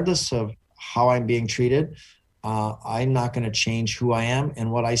regardless of how I'm being treated, I'm not going to change who I am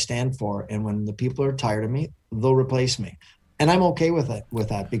and what I stand for. And when the people are tired of me, they'll replace me. And I'm okay with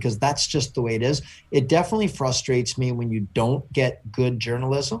that, because that's just the way it is. It definitely frustrates me when you don't get good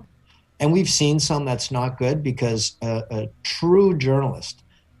journalism. And we've seen some that's not good, because a true journalist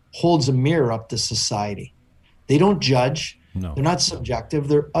holds a mirror up to society. They don't judge. No. They're not subjective.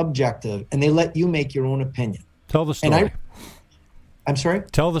 They're objective. And they let you make your own opinion. Tell the story. I'm sorry?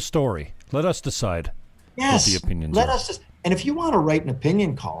 Tell the story. Let us decide. Yes. What the opinions are. And if you want to write an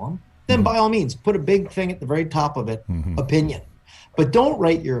opinion column, then by all means, put a big thing at the very top of it, opinion. But don't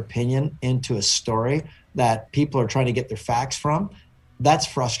write your opinion into a story that people are trying to get their facts from. That's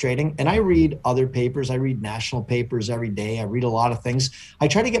frustrating. And I read other papers. I read national papers every day. I read a lot of things. I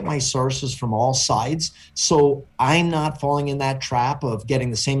try to get my sources from all sides, so I'm not falling in that trap of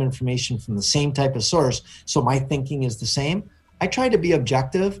getting the same information from the same type of source, so my thinking is the same. I try to be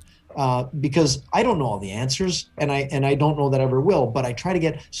objective, because I don't know all the answers, and I don't know that I ever will, but I try to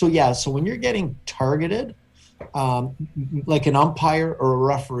get, so when you're getting targeted, like an umpire or a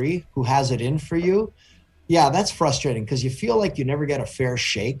referee who has it in for you, that's frustrating, because you feel like you never get a fair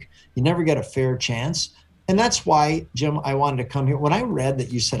shake. You never get a fair chance. And that's why, Jim, I wanted to come here. When I read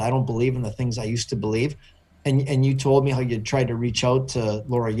that you said, I don't believe in the things I used to believe, and you told me how you tried to reach out to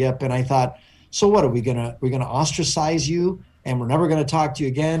Laura Yip, and I thought, so what, we're gonna ostracize you, and we're never going to talk to you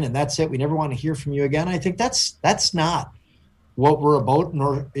again, and that's it? We never want to hear from you again? I think that's not what we're about,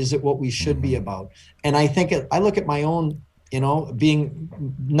 nor is it what we should be about. And I think I look at my own, being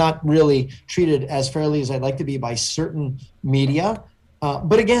not really treated as fairly as I'd like to be by certain media.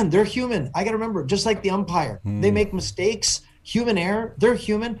 But again, they're human. I got to remember, just like the umpire, they make mistakes, human error, they're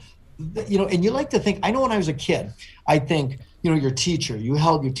human. And you like to think, I know when I was a kid, I think, your teacher, you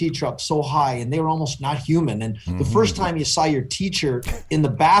held your teacher up so high and they were almost not human. And the first time you saw your teacher in the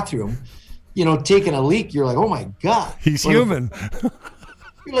bathroom, taking a leak, you're like, oh my God. He's human.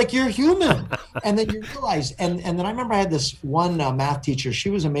 You're like, you're human. And then you realize, and then I remember I had this one math teacher, she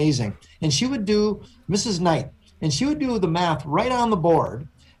was amazing. And she would do, Mrs. Knight, and she would do the math right on the board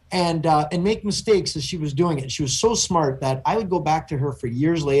and make mistakes as she was doing it. She was so smart that I would go back to her for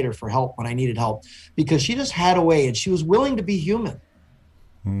years later for help when I needed help, because she just had a way and she was willing to be human.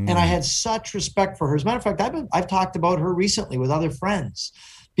 And I had such respect for her. As a matter of fact, I've talked about her recently with other friends,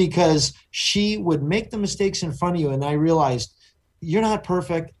 because she would make the mistakes in front of you. And I realized, you're not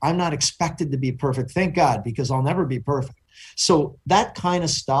perfect. I'm not expected to be perfect. Thank God, because I'll never be perfect. So that kind of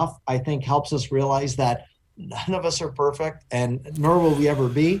stuff, I think, helps us realize that none of us are perfect, and nor will we ever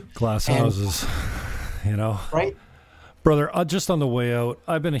be. Glass houses, Right? Brother, just on the way out,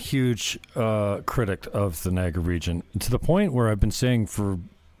 I've been a huge critic of the Niagara region, to the point where I've been saying for,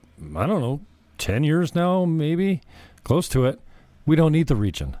 10 years now, maybe, close to it, we don't need the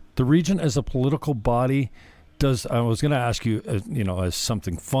region. The region as a political body I was going to ask you, as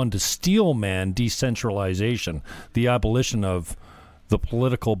something fun, to steel man decentralization, the abolition of the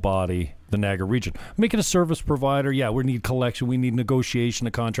political body, the Niagara region. Make it a service provider. Yeah, we need collection. We need negotiation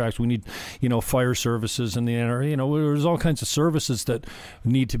of contracts. We need, fire services and there's all kinds of services that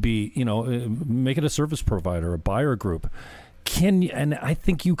need to be, make it a service provider, a buyer group. And I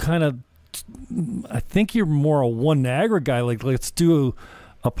think I think you're more a one Niagara guy. Like, let's do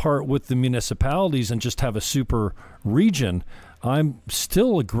a part with the municipalities and just have a super region. I'm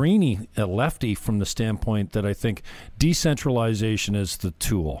still a greenie, a lefty, from the standpoint that I think decentralization is the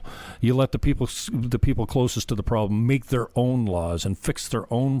tool. You let the people closest to the problem make their own laws and fix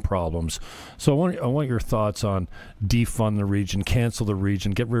their own problems. So I want your thoughts on defund the region, cancel the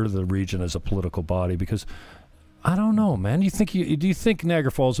region, get rid of the region as a political body, because I don't know, man. Do you think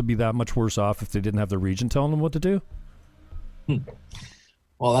Niagara Falls would be that much worse off if they didn't have the region telling them what to do?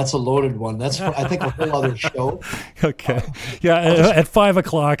 Well, that's a loaded one. That's, I think, a whole other show. Okay. Yeah, at 5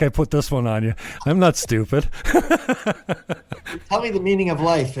 o'clock, I put this one on you. I'm not stupid. Tell me the meaning of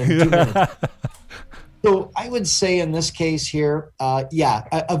life in 2 minutes. So I would say in this case here,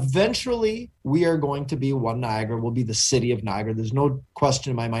 eventually we are going to be one Niagara. We'll be the city of Niagara. There's no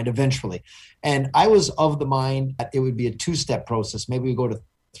question in my mind, eventually. And I was of the mind that it would be a two-step process. Maybe we go to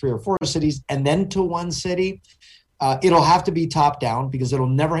 3 or 4 cities and then to one city. It'll have to be top down because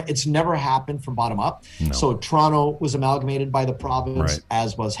it's never happened from bottom up. No. So Toronto was amalgamated by the province,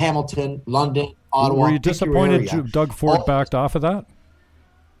 as was Hamilton, London, Ottawa. Were you disappointed Doug Ford backed off of that?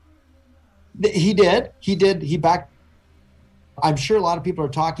 He did. He backed. I'm sure a lot of people are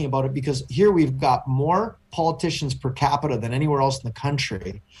talking about it because here we've got more politicians per capita than anywhere else in the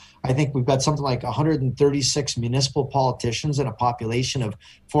country. I think we've got something like 136 municipal politicians in a population of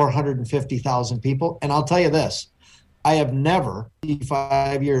 450,000 people. And I'll tell you this, I have never, in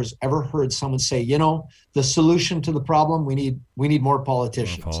 5 years, ever heard someone say, the solution to the problem, we need more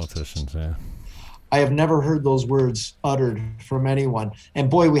politicians. More politicians, yeah. I have never heard those words uttered from anyone. And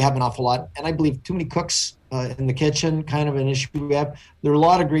boy, we have an awful lot. And I believe too many cooks in the kitchen, kind of an issue we have. There are a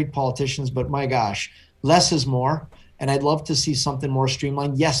lot of great politicians, but my gosh, less is more. And I'd love to see something more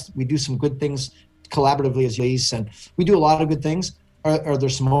streamlined. Yes, we do some good things collaboratively as police, and we do a lot of good things. Are there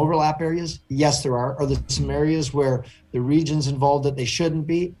some overlap areas? Yes, there are. Are there some areas where the region's involved that they shouldn't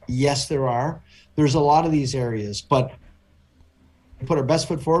be? Yes, there are. There's a lot of these areas, but we put our best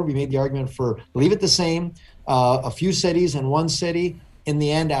foot forward. We made the argument for leave it the same, a few cities and one city. In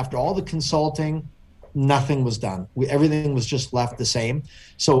the end, after all the consulting, nothing was done. Everything was just left the same.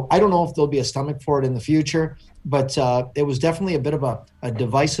 So I don't know if there'll be a stomach for it in the future, but it was definitely a bit of a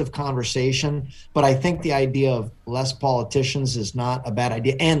divisive conversation. But I think the idea of less politicians is not a bad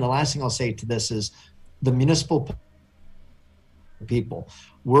idea. And the last thing I'll say to this is the municipal people,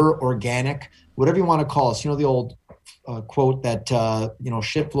 we're organic, whatever you want to call us. The old quote that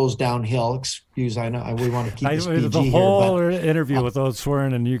shit flows downhill. Excuse, I know we want to keep this PG the whole here, but, interview with those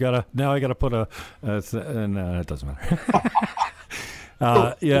swearing, and I gotta put it doesn't matter.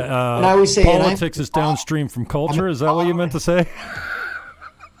 And I always say politics is downstream from culture. Is that what you meant to say?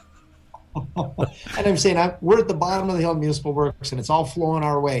 And I'm saying we're at the bottom of the hill, municipal works, and it's all flowing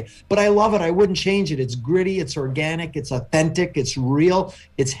our way. But I love it. I wouldn't change it. It's gritty. It's organic. It's authentic. It's real.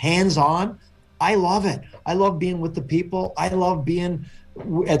 It's hands-on. I love it. I love being with the people. I love being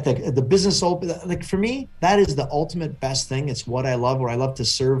at the business open. Like for me, that is the ultimate best thing. It's what I love. Where I love to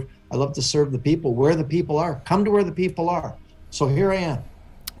serve. I love to serve the people where the people are. Come to where the people are. So here I am.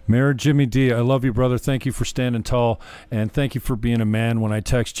 Mayor Jimmy D, I love you, brother. Thank you for standing tall, and thank you for being a man. When I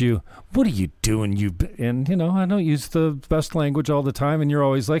text you, what are you doing? And I don't use the best language all the time, and you're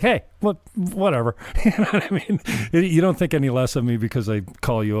always like, hey, whatever. You know what I mean? You don't think any less of me because I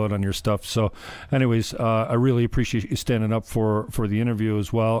call you out on your stuff. So anyways, I really appreciate you standing up for the interview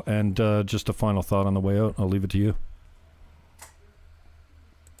as well. And just a final thought on the way out. I'll leave it to you.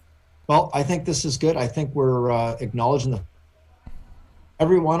 Well, I think this is good. I think we're acknowledging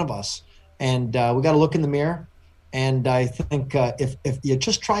every one of us, and we got to look in the mirror. And I think if you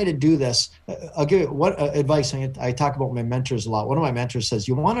just try to do this, I'll give you what advice. I talk about my mentors a lot. One of my mentors says,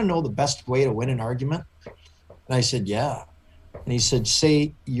 you want to know the best way to win an argument? And I said, yeah. And he said,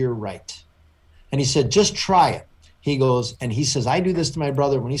 say you're right. And he said, just try it. He goes, and he says, I do this to my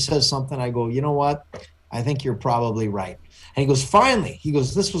brother. When he says something, I go, you know what? I think you're probably right. And he goes, finally,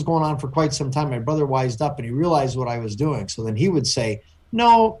 this was going on for quite some time. My brother wised up and he realized what I was doing. So then he would say,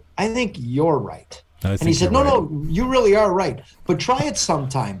 no, I think you're right. And he said, no, you really are right. But try it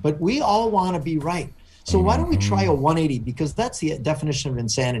sometime. But we all want to be right. So why don't we try a 180? Because that's the definition of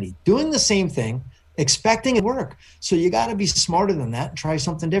insanity. Doing the same thing, expecting it to work. So you got to be smarter than that and try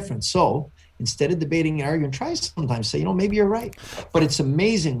something different. So instead of debating and arguing, try sometimes say, maybe you're right. But it's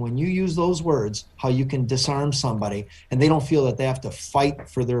amazing when you use those words, how you can disarm somebody and they don't feel that they have to fight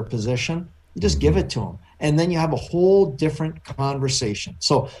for their position. You just give it to them. And then you have a whole different conversation.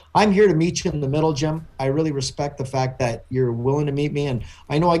 So I'm here to meet you in the middle, Jim. I really respect the fact that you're willing to meet me. And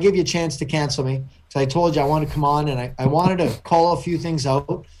I know I gave you a chance to cancel me. So I told you I wanted to come on, and I wanted to call a few things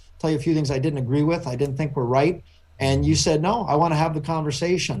out, tell you a few things I didn't agree with, I didn't think were right. And you said, no, I want to have the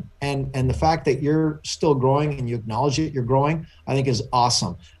conversation. And the fact that you're still growing and you acknowledge it, you're growing, I think is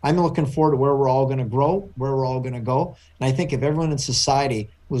awesome. I'm looking forward to where we're all going to grow, where we're all going to go. And I think if everyone in society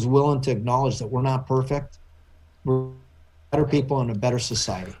was willing to acknowledge that we're not perfect, we're better people in a better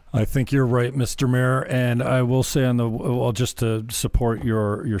society. I think you're right, Mr. Mayor. And I will say just to support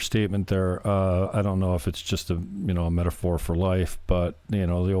your statement there, I don't know if it's just a metaphor for life, but the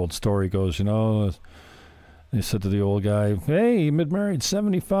old story goes, they said to the old guy, hey, you've been married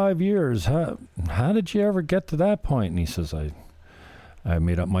 75 years. How did you ever get to that point? And he says, I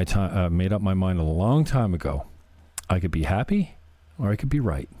made up my mind a long time ago. I could be happy or I could be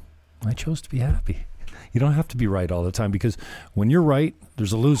right. I chose to be happy. You don't have to be right all the time, because when you're right,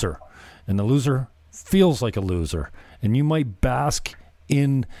 there's a loser, and the loser feels like a loser, and you might bask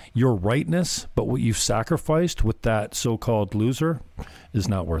in your rightness, but what you've sacrificed with that so-called loser is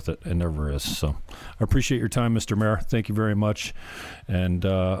not worth it. It never is. So I appreciate your time, Mr. Mayor. Thank you very much. And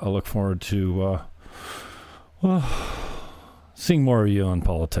I look forward to seeing more of you on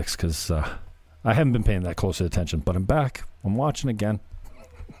politics, because I haven't been paying that close attention, but I'm back. I'm watching again.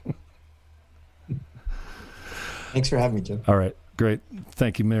 Thanks for having me, Jim. All right. Great.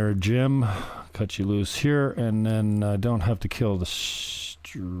 Thank you, Mayor Jim. Cut you loose here, and then don't have to kill the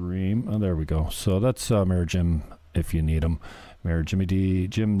stream. Oh, there we go. So that's Mayor Jim, if you need him. Mayor Jim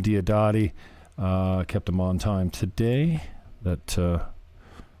Diodati kept him on time today. That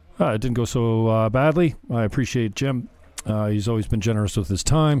it didn't go so badly. I appreciate Jim. He's always been generous with his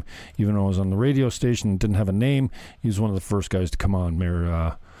time, even though I was on the radio station and didn't have a name. He was one of the first guys to come on,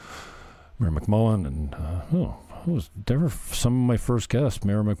 Mayor McMullen, and they were some of my first guests,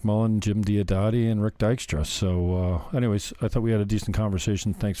 Mayor McMullen, Jim Diodati, and Rick Dykstra. So anyways, I thought we had a decent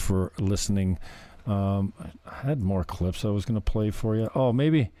conversation. Thanks for listening. I had more clips I was going to play for you. Oh,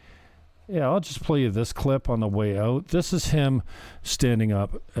 maybe, yeah, I'll just play you this clip on the way out. This is him standing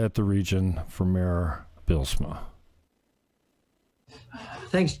up at the region for Mayor Bylsma.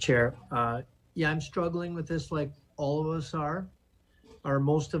 Thanks, Chair. Yeah, I'm struggling with this like all of us are, or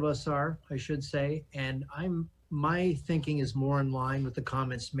most of us are, I should say. And my thinking is more in line with the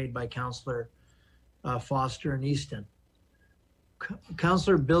comments made by Councillor Foster and Easton.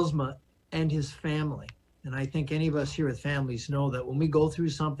 Councillor Bylsma and his family, and I think any of us here with families know that when we go through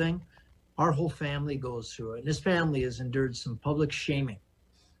something, our whole family goes through it. And his family has endured some public shaming,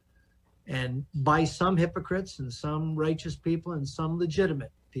 and by some hypocrites and some righteous people and some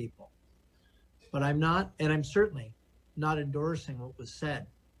legitimate people. But I'm certainly not endorsing what was said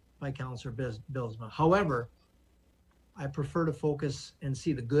by Councillor Bylsma. However, I prefer to focus and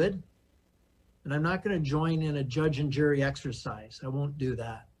see the good, and I'm not going to join in a judge and jury exercise. I won't do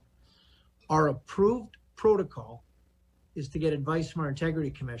that. Our approved protocol is to get advice from our integrity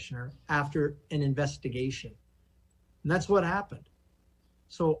commissioner after an investigation. And that's what happened.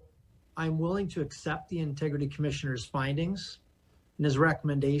 So I'm willing to accept the integrity commissioner's findings and his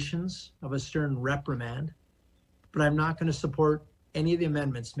recommendations of a stern reprimand, but I'm not going to support any of the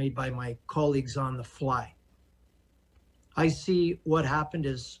amendments made by my colleagues on the fly. I see what happened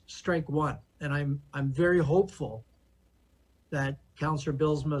as strike one, and I'm very hopeful that Councillor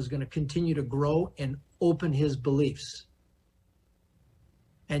Bylsma is going to continue to grow and open his beliefs.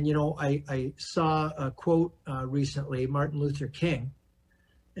 And, you know, I saw a quote recently, Martin Luther King,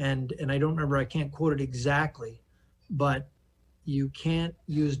 and I don't remember, I can't quote it exactly, but you can't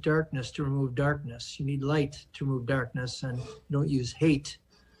use darkness to remove darkness. You need light to remove darkness, and you don't use hate.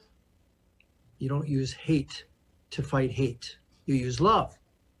 You don't use hate to fight hate. You use love.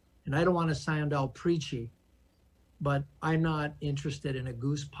 And I don't want to sound all preachy, but I'm not interested in a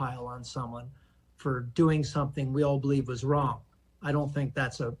goose pile on someone for doing something we all believe was wrong. I don't think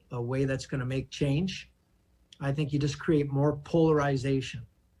that's a way that's going to make change. I think you just create more polarization.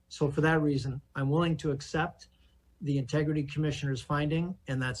 So for that reason, I'm willing to accept the Integrity Commissioner's finding,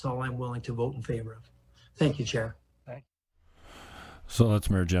 and that's all I'm willing to vote in favor of. Thank you, Chair. So that's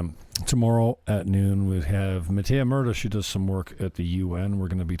Mayor Jim. Tomorrow at noon, we have Matea Murda. She does some work at the UN. We're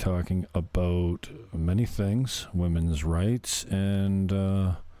going to be talking about many things, women's rights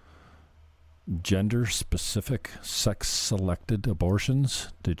and gender-specific, sex-selected abortions.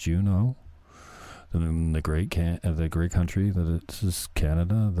 Did you know that in the great country that it is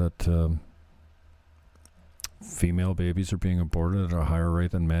Canada, that female babies are being aborted at a higher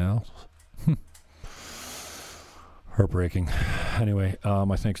rate than males? Heartbreaking. Anyway,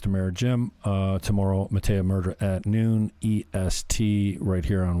 my thanks to Mayor Jim. Tomorrow, Matea Murda at noon, EST, right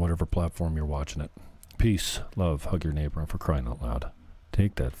here on whatever platform you're watching it. Peace, love, hug your neighbor, and for crying out loud,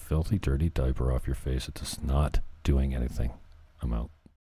 take that filthy, dirty diaper off your face. It is not doing anything. I'm out.